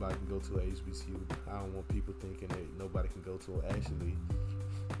mean anybody can go to a HBCU. I don't want people thinking that nobody can go to it. Actually,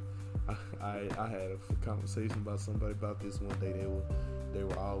 I had a conversation about somebody about this one day. They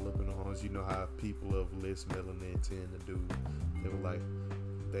were all up in arms. You know how people of less melanin tend to do. They were like,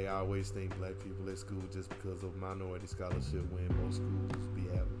 they always think black people at school just because of minority scholarship, when most schools be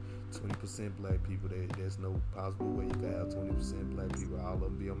having 20% black people. There's no possible way you can have 20% black people, all of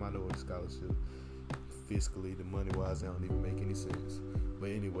them be on minority scholarship. Fiscally, the money wise, they don't even make any sense.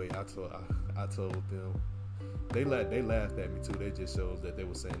 But anyway, I told them, they laughed at me too. They just shows that they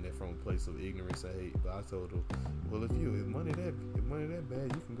were saying that from a place of ignorance and hate. But I told them, well, if money that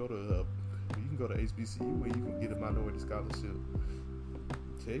bad, you can go to HBCU and you can get a minority scholarship.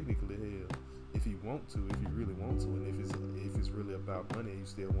 Technically, hell, if you really want to, and if it's really about money, and you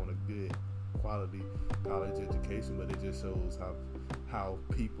still want a good quality college education. But it just shows how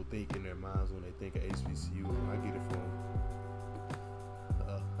people think in their minds when they think of HBCU.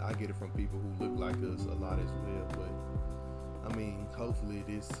 I get it from people who look like us a lot as well. But I mean, hopefully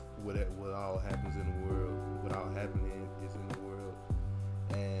this what all happens in the world, what all happening is in the world,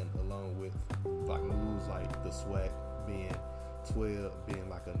 and along with like moves like the SWAC being 12 being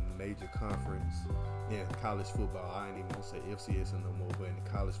like a major conference in college football. I ain't even gonna say FCS no more, but in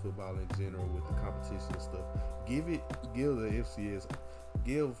college football in general with the competition and stuff. Give the FCS,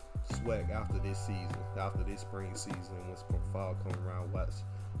 give SWAC after this season, after this spring season, once fall come around, watch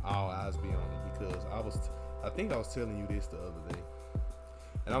all eyes be on it, because I think I was telling you this the other day,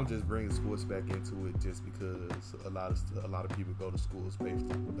 and I'm just bringing sports back into it just because a lot of people go to schools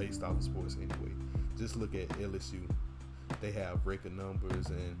based off of sports anyway. Just look at LSU. They have record numbers,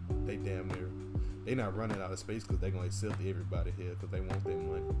 and they not running out of space because they're going to accept everybody here because they want their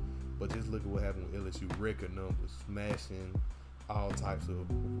money. But just look at what happened with LSU. Record numbers, smashing all types of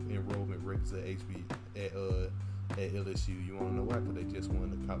enrollment records at at LSU. You want to know why? Because they just won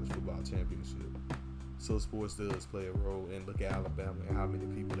the college football championship. So sports does play a role. And look at Alabama and how many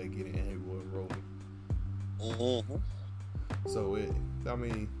people they get in annual enrollment. Mm-hmm. So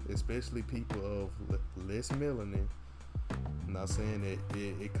especially people of less melanin. I'm not saying that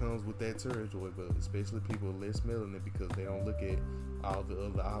it comes with that territory, but especially people with less melanin, because they don't look at all the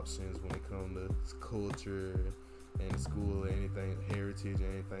other options when it comes to culture and school or anything, heritage or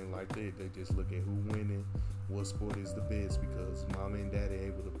anything like that. They just look at who winning, what sport is the best, because mom and daddy are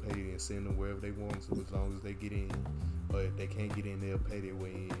able to pay and send them wherever they want to, as long as they get in. Or if they can't get in, they'll pay their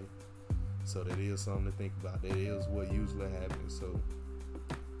way in. So that is something to think about. That is what usually happens. So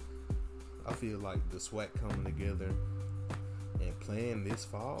I feel like the SWAC coming together and playing this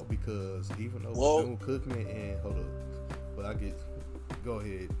fall, because even though Bethune-Cookman and hold up, but I get go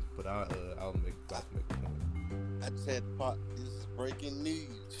ahead, but I'll make a point. I just had to pop this breaking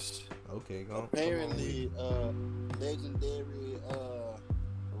news. Okay, go on. Apparently, legendary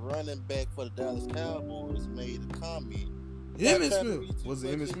running back for the Dallas Cowboys made a comment. Emmitt Smith. Was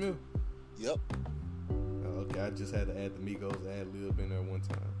it Emmitt Smith? Yep. Okay, I just had to add the Migos ad lib in there one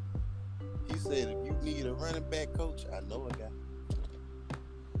time. He said, if you need a running back coach, I know a guy.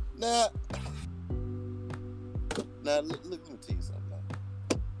 Now, let me tell you something.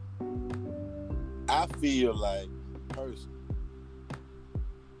 I feel like, personally,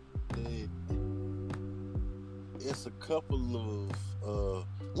 that it's a couple of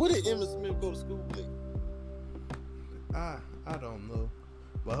where did Emmitt Smith go to school with? I don't know.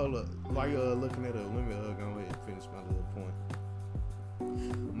 But hold up, while you're looking at it, let me go ahead and finish my little point.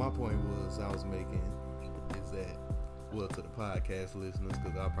 My point I was making is that, well, to the podcast listeners,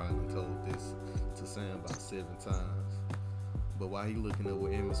 because I probably told this to Sam about 7 times. But while he looking at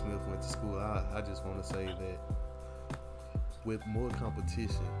where Emmitt Smith went to school, I just want to say that with more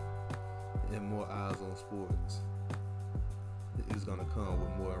competition and more eyes on sports, it's going to come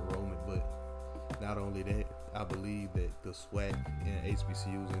with more enrollment. But not only that, I believe that the SWAC and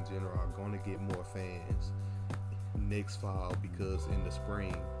HBCUs in general are going to get more fans next fall, because in the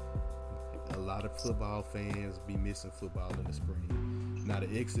spring, a lot of football fans be missing football in the spring. Now the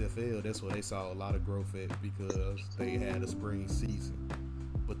XFL, that's where they saw a lot of growth at, because they had a spring season.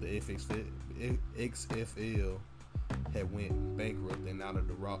 But the XFL had went bankrupt, and now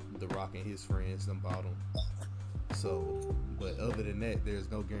the Rock and his friends done bought them. So, but other than that, there's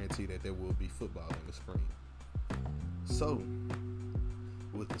no guarantee that there will be football in the spring. So,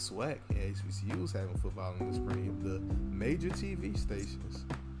 with the SWAC and HBCUs having football in the spring, the major TV stations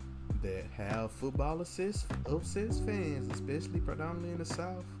that have football obsessed fans, especially predominantly in the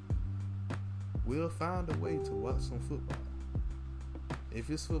South, will find a way to watch some football. If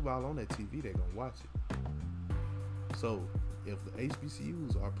it's football on that TV, they're going to watch it. So, if the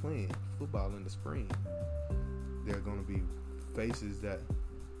HBCUs are playing football in the spring, there are going to be faces that,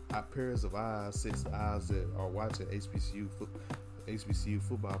 pairs of eyes, sets of eyes that are watching HBCU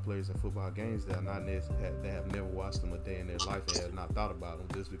football players and football games that have never watched them a day in their life and have not thought about them,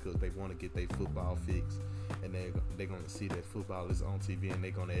 just because they want to get their football fix, and they're going to see that football is on TV and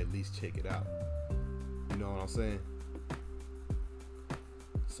they're going to at least check it out. You know what I'm saying?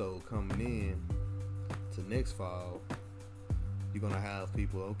 So coming in to next fall, you're going to have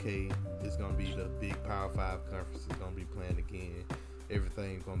people, okay, it's going to be the big Power 5 conference is going to be playing again.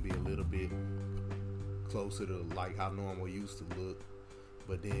 Everything's going to be a little bit closer to like how normal used to look.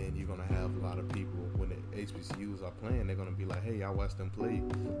 But then you're going to have a lot of people, when the HBCUs are playing, they're going to be like, hey, I watched them play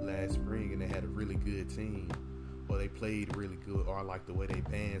last spring and they had a really good team, or they played really good, or I like the way they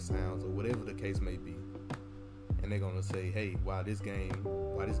band sounds, or whatever the case may be. And they're going to say, hey, while this game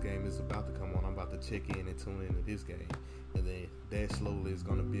is about to come on, I'm about to check in and tune into this game. And then that slowly is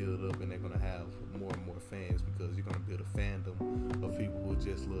going to build up, and they're going to have more and more fans, because you're going to build a fandom of people who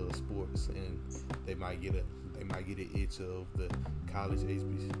just love sports, and they might get an itch of the college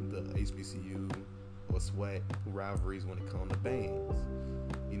HBCU or SWAC rivalries when it comes to bands.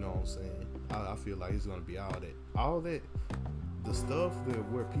 You know what I'm saying? I feel like it's going to be all that, the stuff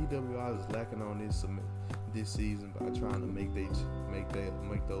that where PWI is lacking on this season by trying to make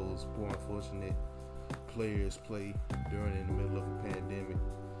those poor unfortunate players play during in the middle of a pandemic,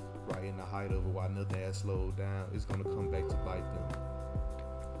 right in the height of it, while nothing has slowed down. It's gonna come back to bite them,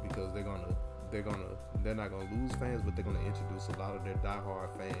 because they're not gonna lose fans, but they're gonna introduce a lot of their diehard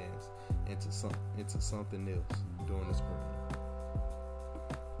fans into something else during the spring.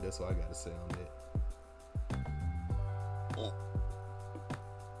 That's all I gotta say on that.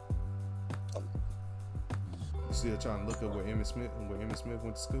 You still trying to look up where Emmitt Smith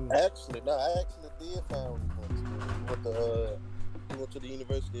went to school? I actually did find where he went to school. He went to the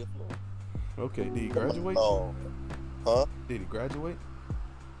University of Florida. Okay, did he Come graduate? on, huh? Did he graduate?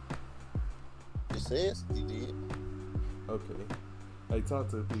 It says he did. Okay. Hey, talk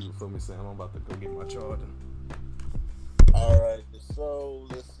to the people for me, Sam. I'm about to go get my charger. All right, so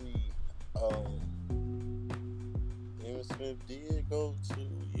let's see. Aaron Smith did go to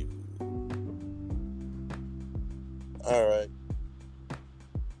you. All right.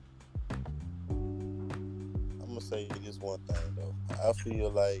 I'm gonna say this one thing though. I feel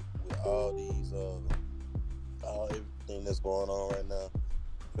like with all these, all everything that's going on right now,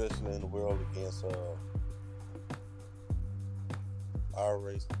 especially in the world against our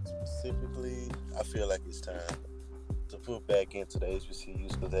race specifically, I feel like it's time to put back into the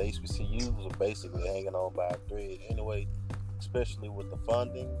HBCUs because the HBCUs are basically hanging on by a thread anyway, especially with the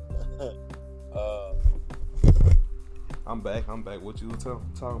funding. I'm back. What you were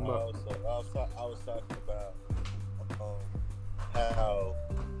talking about? I was talking about how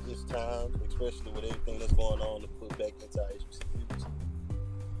it's time, especially with everything that's going on, to put back into our HBCUs.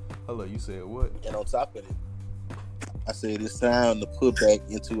 Hello, you said what? And on top of it, I said it's time to put back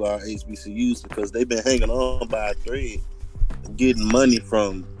into our HBCUs because they've been hanging on by a thread and getting money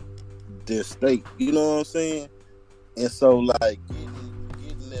from their state. You know what I'm saying? And so, like,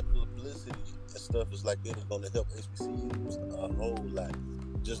 getting that publicity and stuff is like it is going to help HBCUs a whole lot.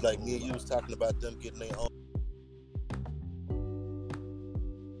 Just like me and you was talking about them getting their own.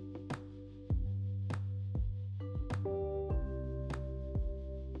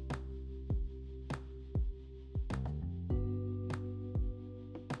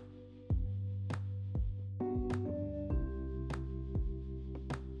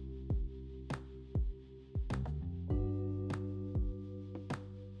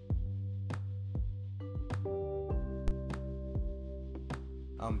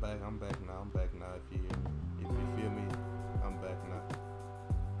 I'm back now. If you feel me, I'm back now.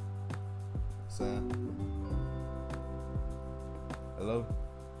 Sam? Hello?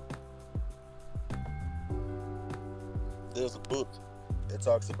 There's a book that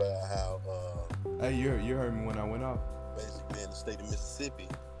talks about how Hey, you heard me when I went off? basically in the state of Mississippi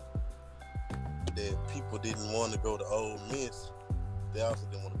that people didn't want to go to Ole Miss. They also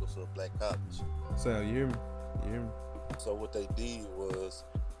didn't want to go to a black college. Sam, you hear me? So what they did was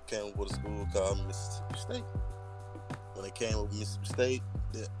came up with a school called Mississippi State. When they came up with Mississippi State,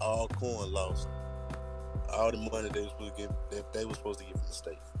 all corn lost all the money they was supposed to get. They were supposed to get from the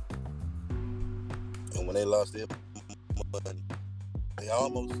state. And when they lost their money, they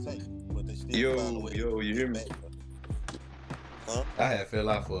almost tanked, but they still found a way to you hear me? back. Huh? I had fell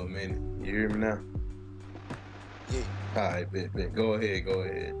out for a minute. You hear me now? Yeah. Alright, bet. Go ahead.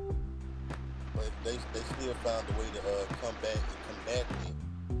 But they still found a way to come back and combat it,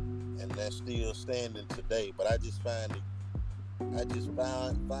 and that's still standing today. But I just find it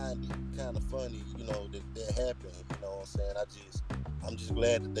kind of funny, you know, that happened. You know what I'm saying? I'm just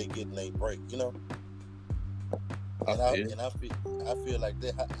glad that they getting a break, you know. I feel like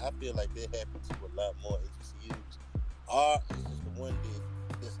that happens to a lot more HBCUs. Ours is just the one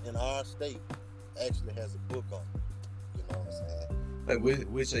that's in our state actually has a book on it. You know what I'm saying? Like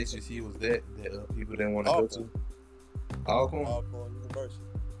which HBCU was that people didn't want to go to? Alcorn? Alcorn University.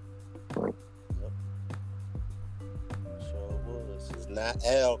 Yep. Sure was. It's not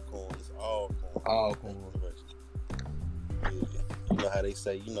Alcorn, it's Alcorn. Alcorn University. Yeah. You know how they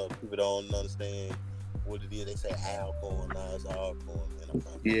say, you know, people don't understand what it is. They say Alcorn, now it's Alcorn.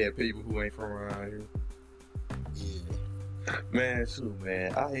 Yeah, people who ain't from around here. Yeah. Man, shoot,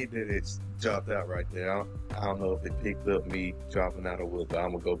 man. I hate that it's dropped out right there. I don't know if it picked up me dropping out or what, but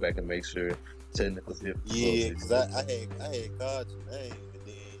I'm gonna go back and make sure technical difficulties. Yeah, because I had called your name and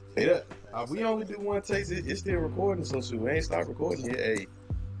then we only do one take. It's still recording, so shoot, we ain't stopped recording yet. Hey,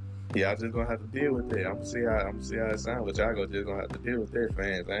 yeah, I just gonna have to deal with that. I'm gonna see how it sounds, but y'all just gonna have to deal with that,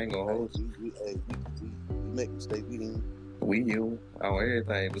 fans. I ain't gonna hold you. We make mistakes. We you on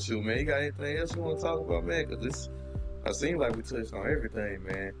everything, but shoot, man, you got anything else you want to talk about, man? Because I seem like we touched on everything,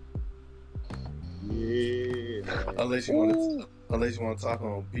 man. Yeah. Unless you want to talk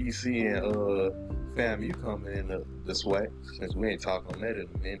on BC and FAMU coming in the SWAC, since we ain't talking on that in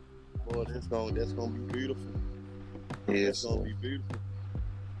a minute. Boy, that's gonna be beautiful. Yeah, that's gonna be beautiful.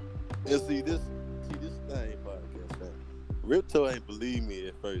 And see this thing, podcast man. Ripto ain't believe me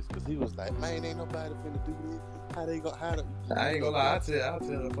at first because he was like, "Man, ain't nobody finna do this. How they gonna? I ain't gonna lie. I'll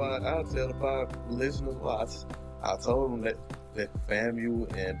tell the pod listeners why. I told them that FAMU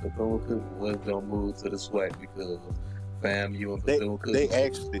and Bethune-Cookman wasn't gonna move to the SWAC because FAMU and Bethune-Cookman. They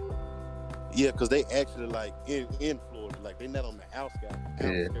actually Yeah, because they actually like in Florida, like they not on the outskirts of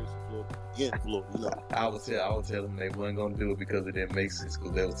Florida, in Florida. You know, I would tell them they wasn't gonna do it because it didn't make sense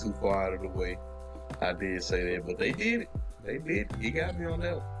because they was too far out of the way. I did say that, but they did it. They did. He got me on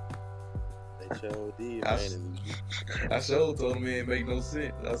that one. they sure did, man. I sure told them it didn't make no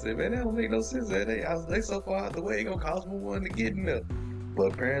sense. I said, man, that don't make no sense. They so far out the way, it gonna cost me one to get in there.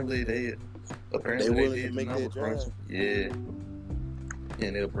 But apparently they willing did to make that drive. Yeah.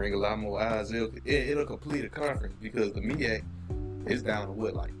 And it'll bring a lot more eyes. It'll complete a conference because the MEAC is down to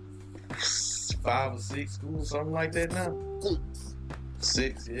what, like 5 or 6 schools, something like that now?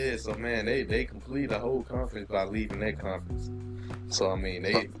 6, yeah. So man, they complete a whole conference by leaving that conference. So I mean,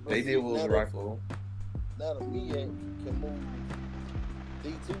 they did what was right for them. Now the MEAC can move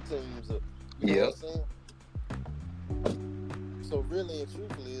D2 teams up. You know what I'm saying? So really and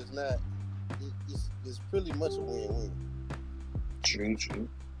truthfully, it's not. It's pretty much a win-win. True.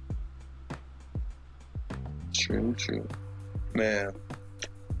 Man,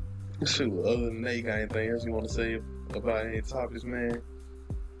 shoot, other than that, you got anything else you want to say about any topics, man?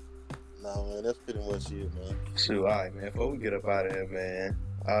 No, man, that's pretty much it, man. Shoot, all right, man, before we get up out of here, man,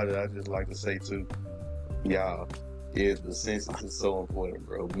 I'd just like to say, too, y'all, the census is so important,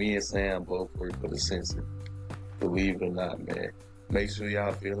 bro. Me and Sam both work for the census. Believe it or not, man. Make sure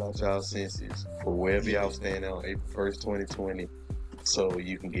y'all fill out y'all census for wherever y'all stand on April 1st, 2020. So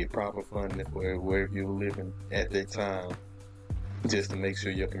you can get proper funding for wherever you're living at that time, just to make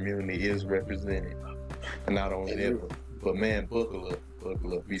sure your community is represented. And not only that, but man, buckle up,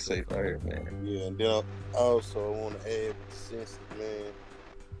 be safe out here, man. Yeah, and then I also want to add with the census, man,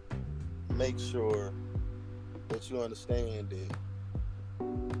 make sure that you understand that,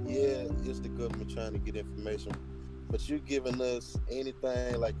 yeah, it's the government trying to get information, but you giving us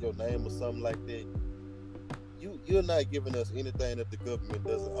anything like your name or something like that, you're not giving us anything that the government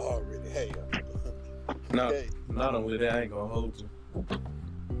doesn't already have. Okay. Not only that, I ain't gonna hold you.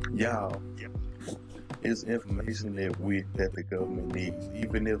 Y'all, it's information that the government needs.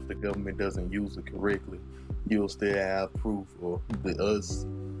 Even if the government doesn't use it correctly, you'll still have proof, or us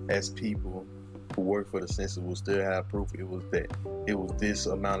as people who work for the census will still have proof it was this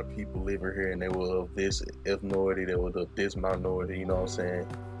amount of people living here and they were of this ethnicity, they were of this minority, you know what I'm saying?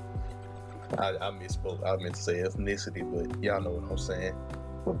 I misspoke. I meant to say ethnicity, but y'all know what I'm saying.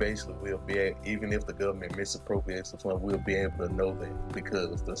 But basically, we'll be even if the government misappropriates the fund, we'll be able to know that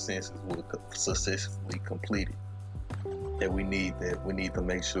because the census was successfully completed. And we need that. We need to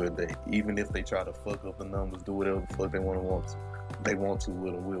make sure that even if they try to fuck up the numbers, do whatever the fuck they want to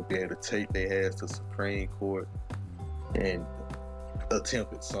with them, we'll be able to take their ass to Supreme Court and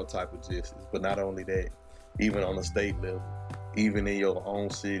attempt at some type of justice. But not only that, even on the state level, even in your own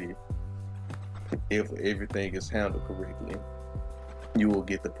city, if everything is handled correctly, you will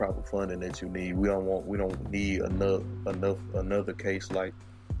get the proper funding that you need. We don't need another case like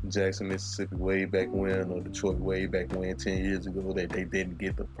Jackson, Mississippi way back when, or Detroit way back when 10 years ago, that they didn't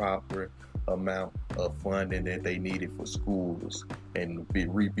get the proper amount of funding that they needed for schools and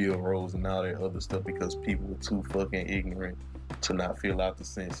rebuild roads and all that other stuff because people were too fucking ignorant to not fill out the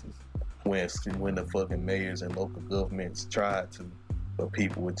census. When the fucking mayors and local governments tried to, but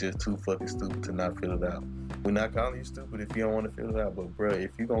people were just too fucking stupid to not fill it out. We're not calling you stupid if you don't want to fill it out, but bro,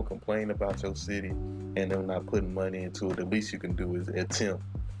 if you're gonna complain about your city and them not putting money into it, the least you can do is attempt.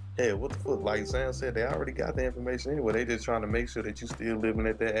 Hey, what the fuck? Like Sam said, they already got the information anyway. They just trying to make sure that you still living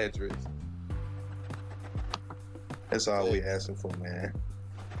at that address. That's all we asking for, man.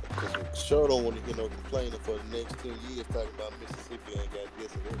 Because we sure don't want to hear no complaining for the next 10 years talking about Mississippi ain't got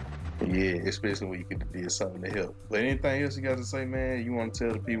this and that. Yeah, especially when you could have did something to help. But anything else you got to say, man? You want to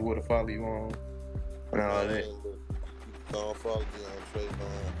tell the people where to follow you on? And all that. Look, you can go follow me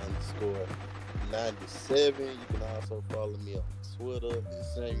on Trayvon_97. You can also follow me on Twitter at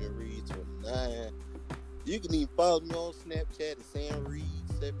Samuel Reed 29. You can even follow me on Snapchat at Sam Reed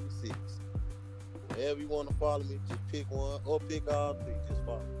 76. Wherever you want to follow me, just pick one or pick all three. Just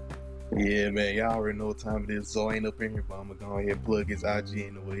follow me. Yeah, man, y'all already know what time it is. Zoe ain't up in here, but I'm gonna go ahead and plug his IG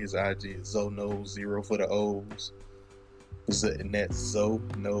anyway. His IG is Zoe Knows 0 for the O's. And that's Zoe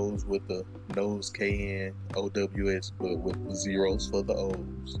Knows with the Knows KNOWS, but with zeros for the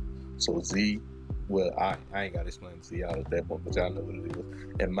O's. So Z, well, I ain't gotta explain it to y'all at that point, but y'all know what it is.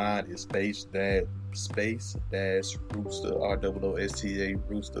 And mine is space dash Rooster, ROOSTA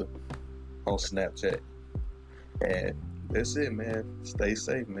Rooster on Snapchat. And that's it, man. Stay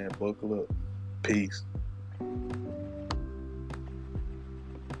safe, man. Buckle up. Peace.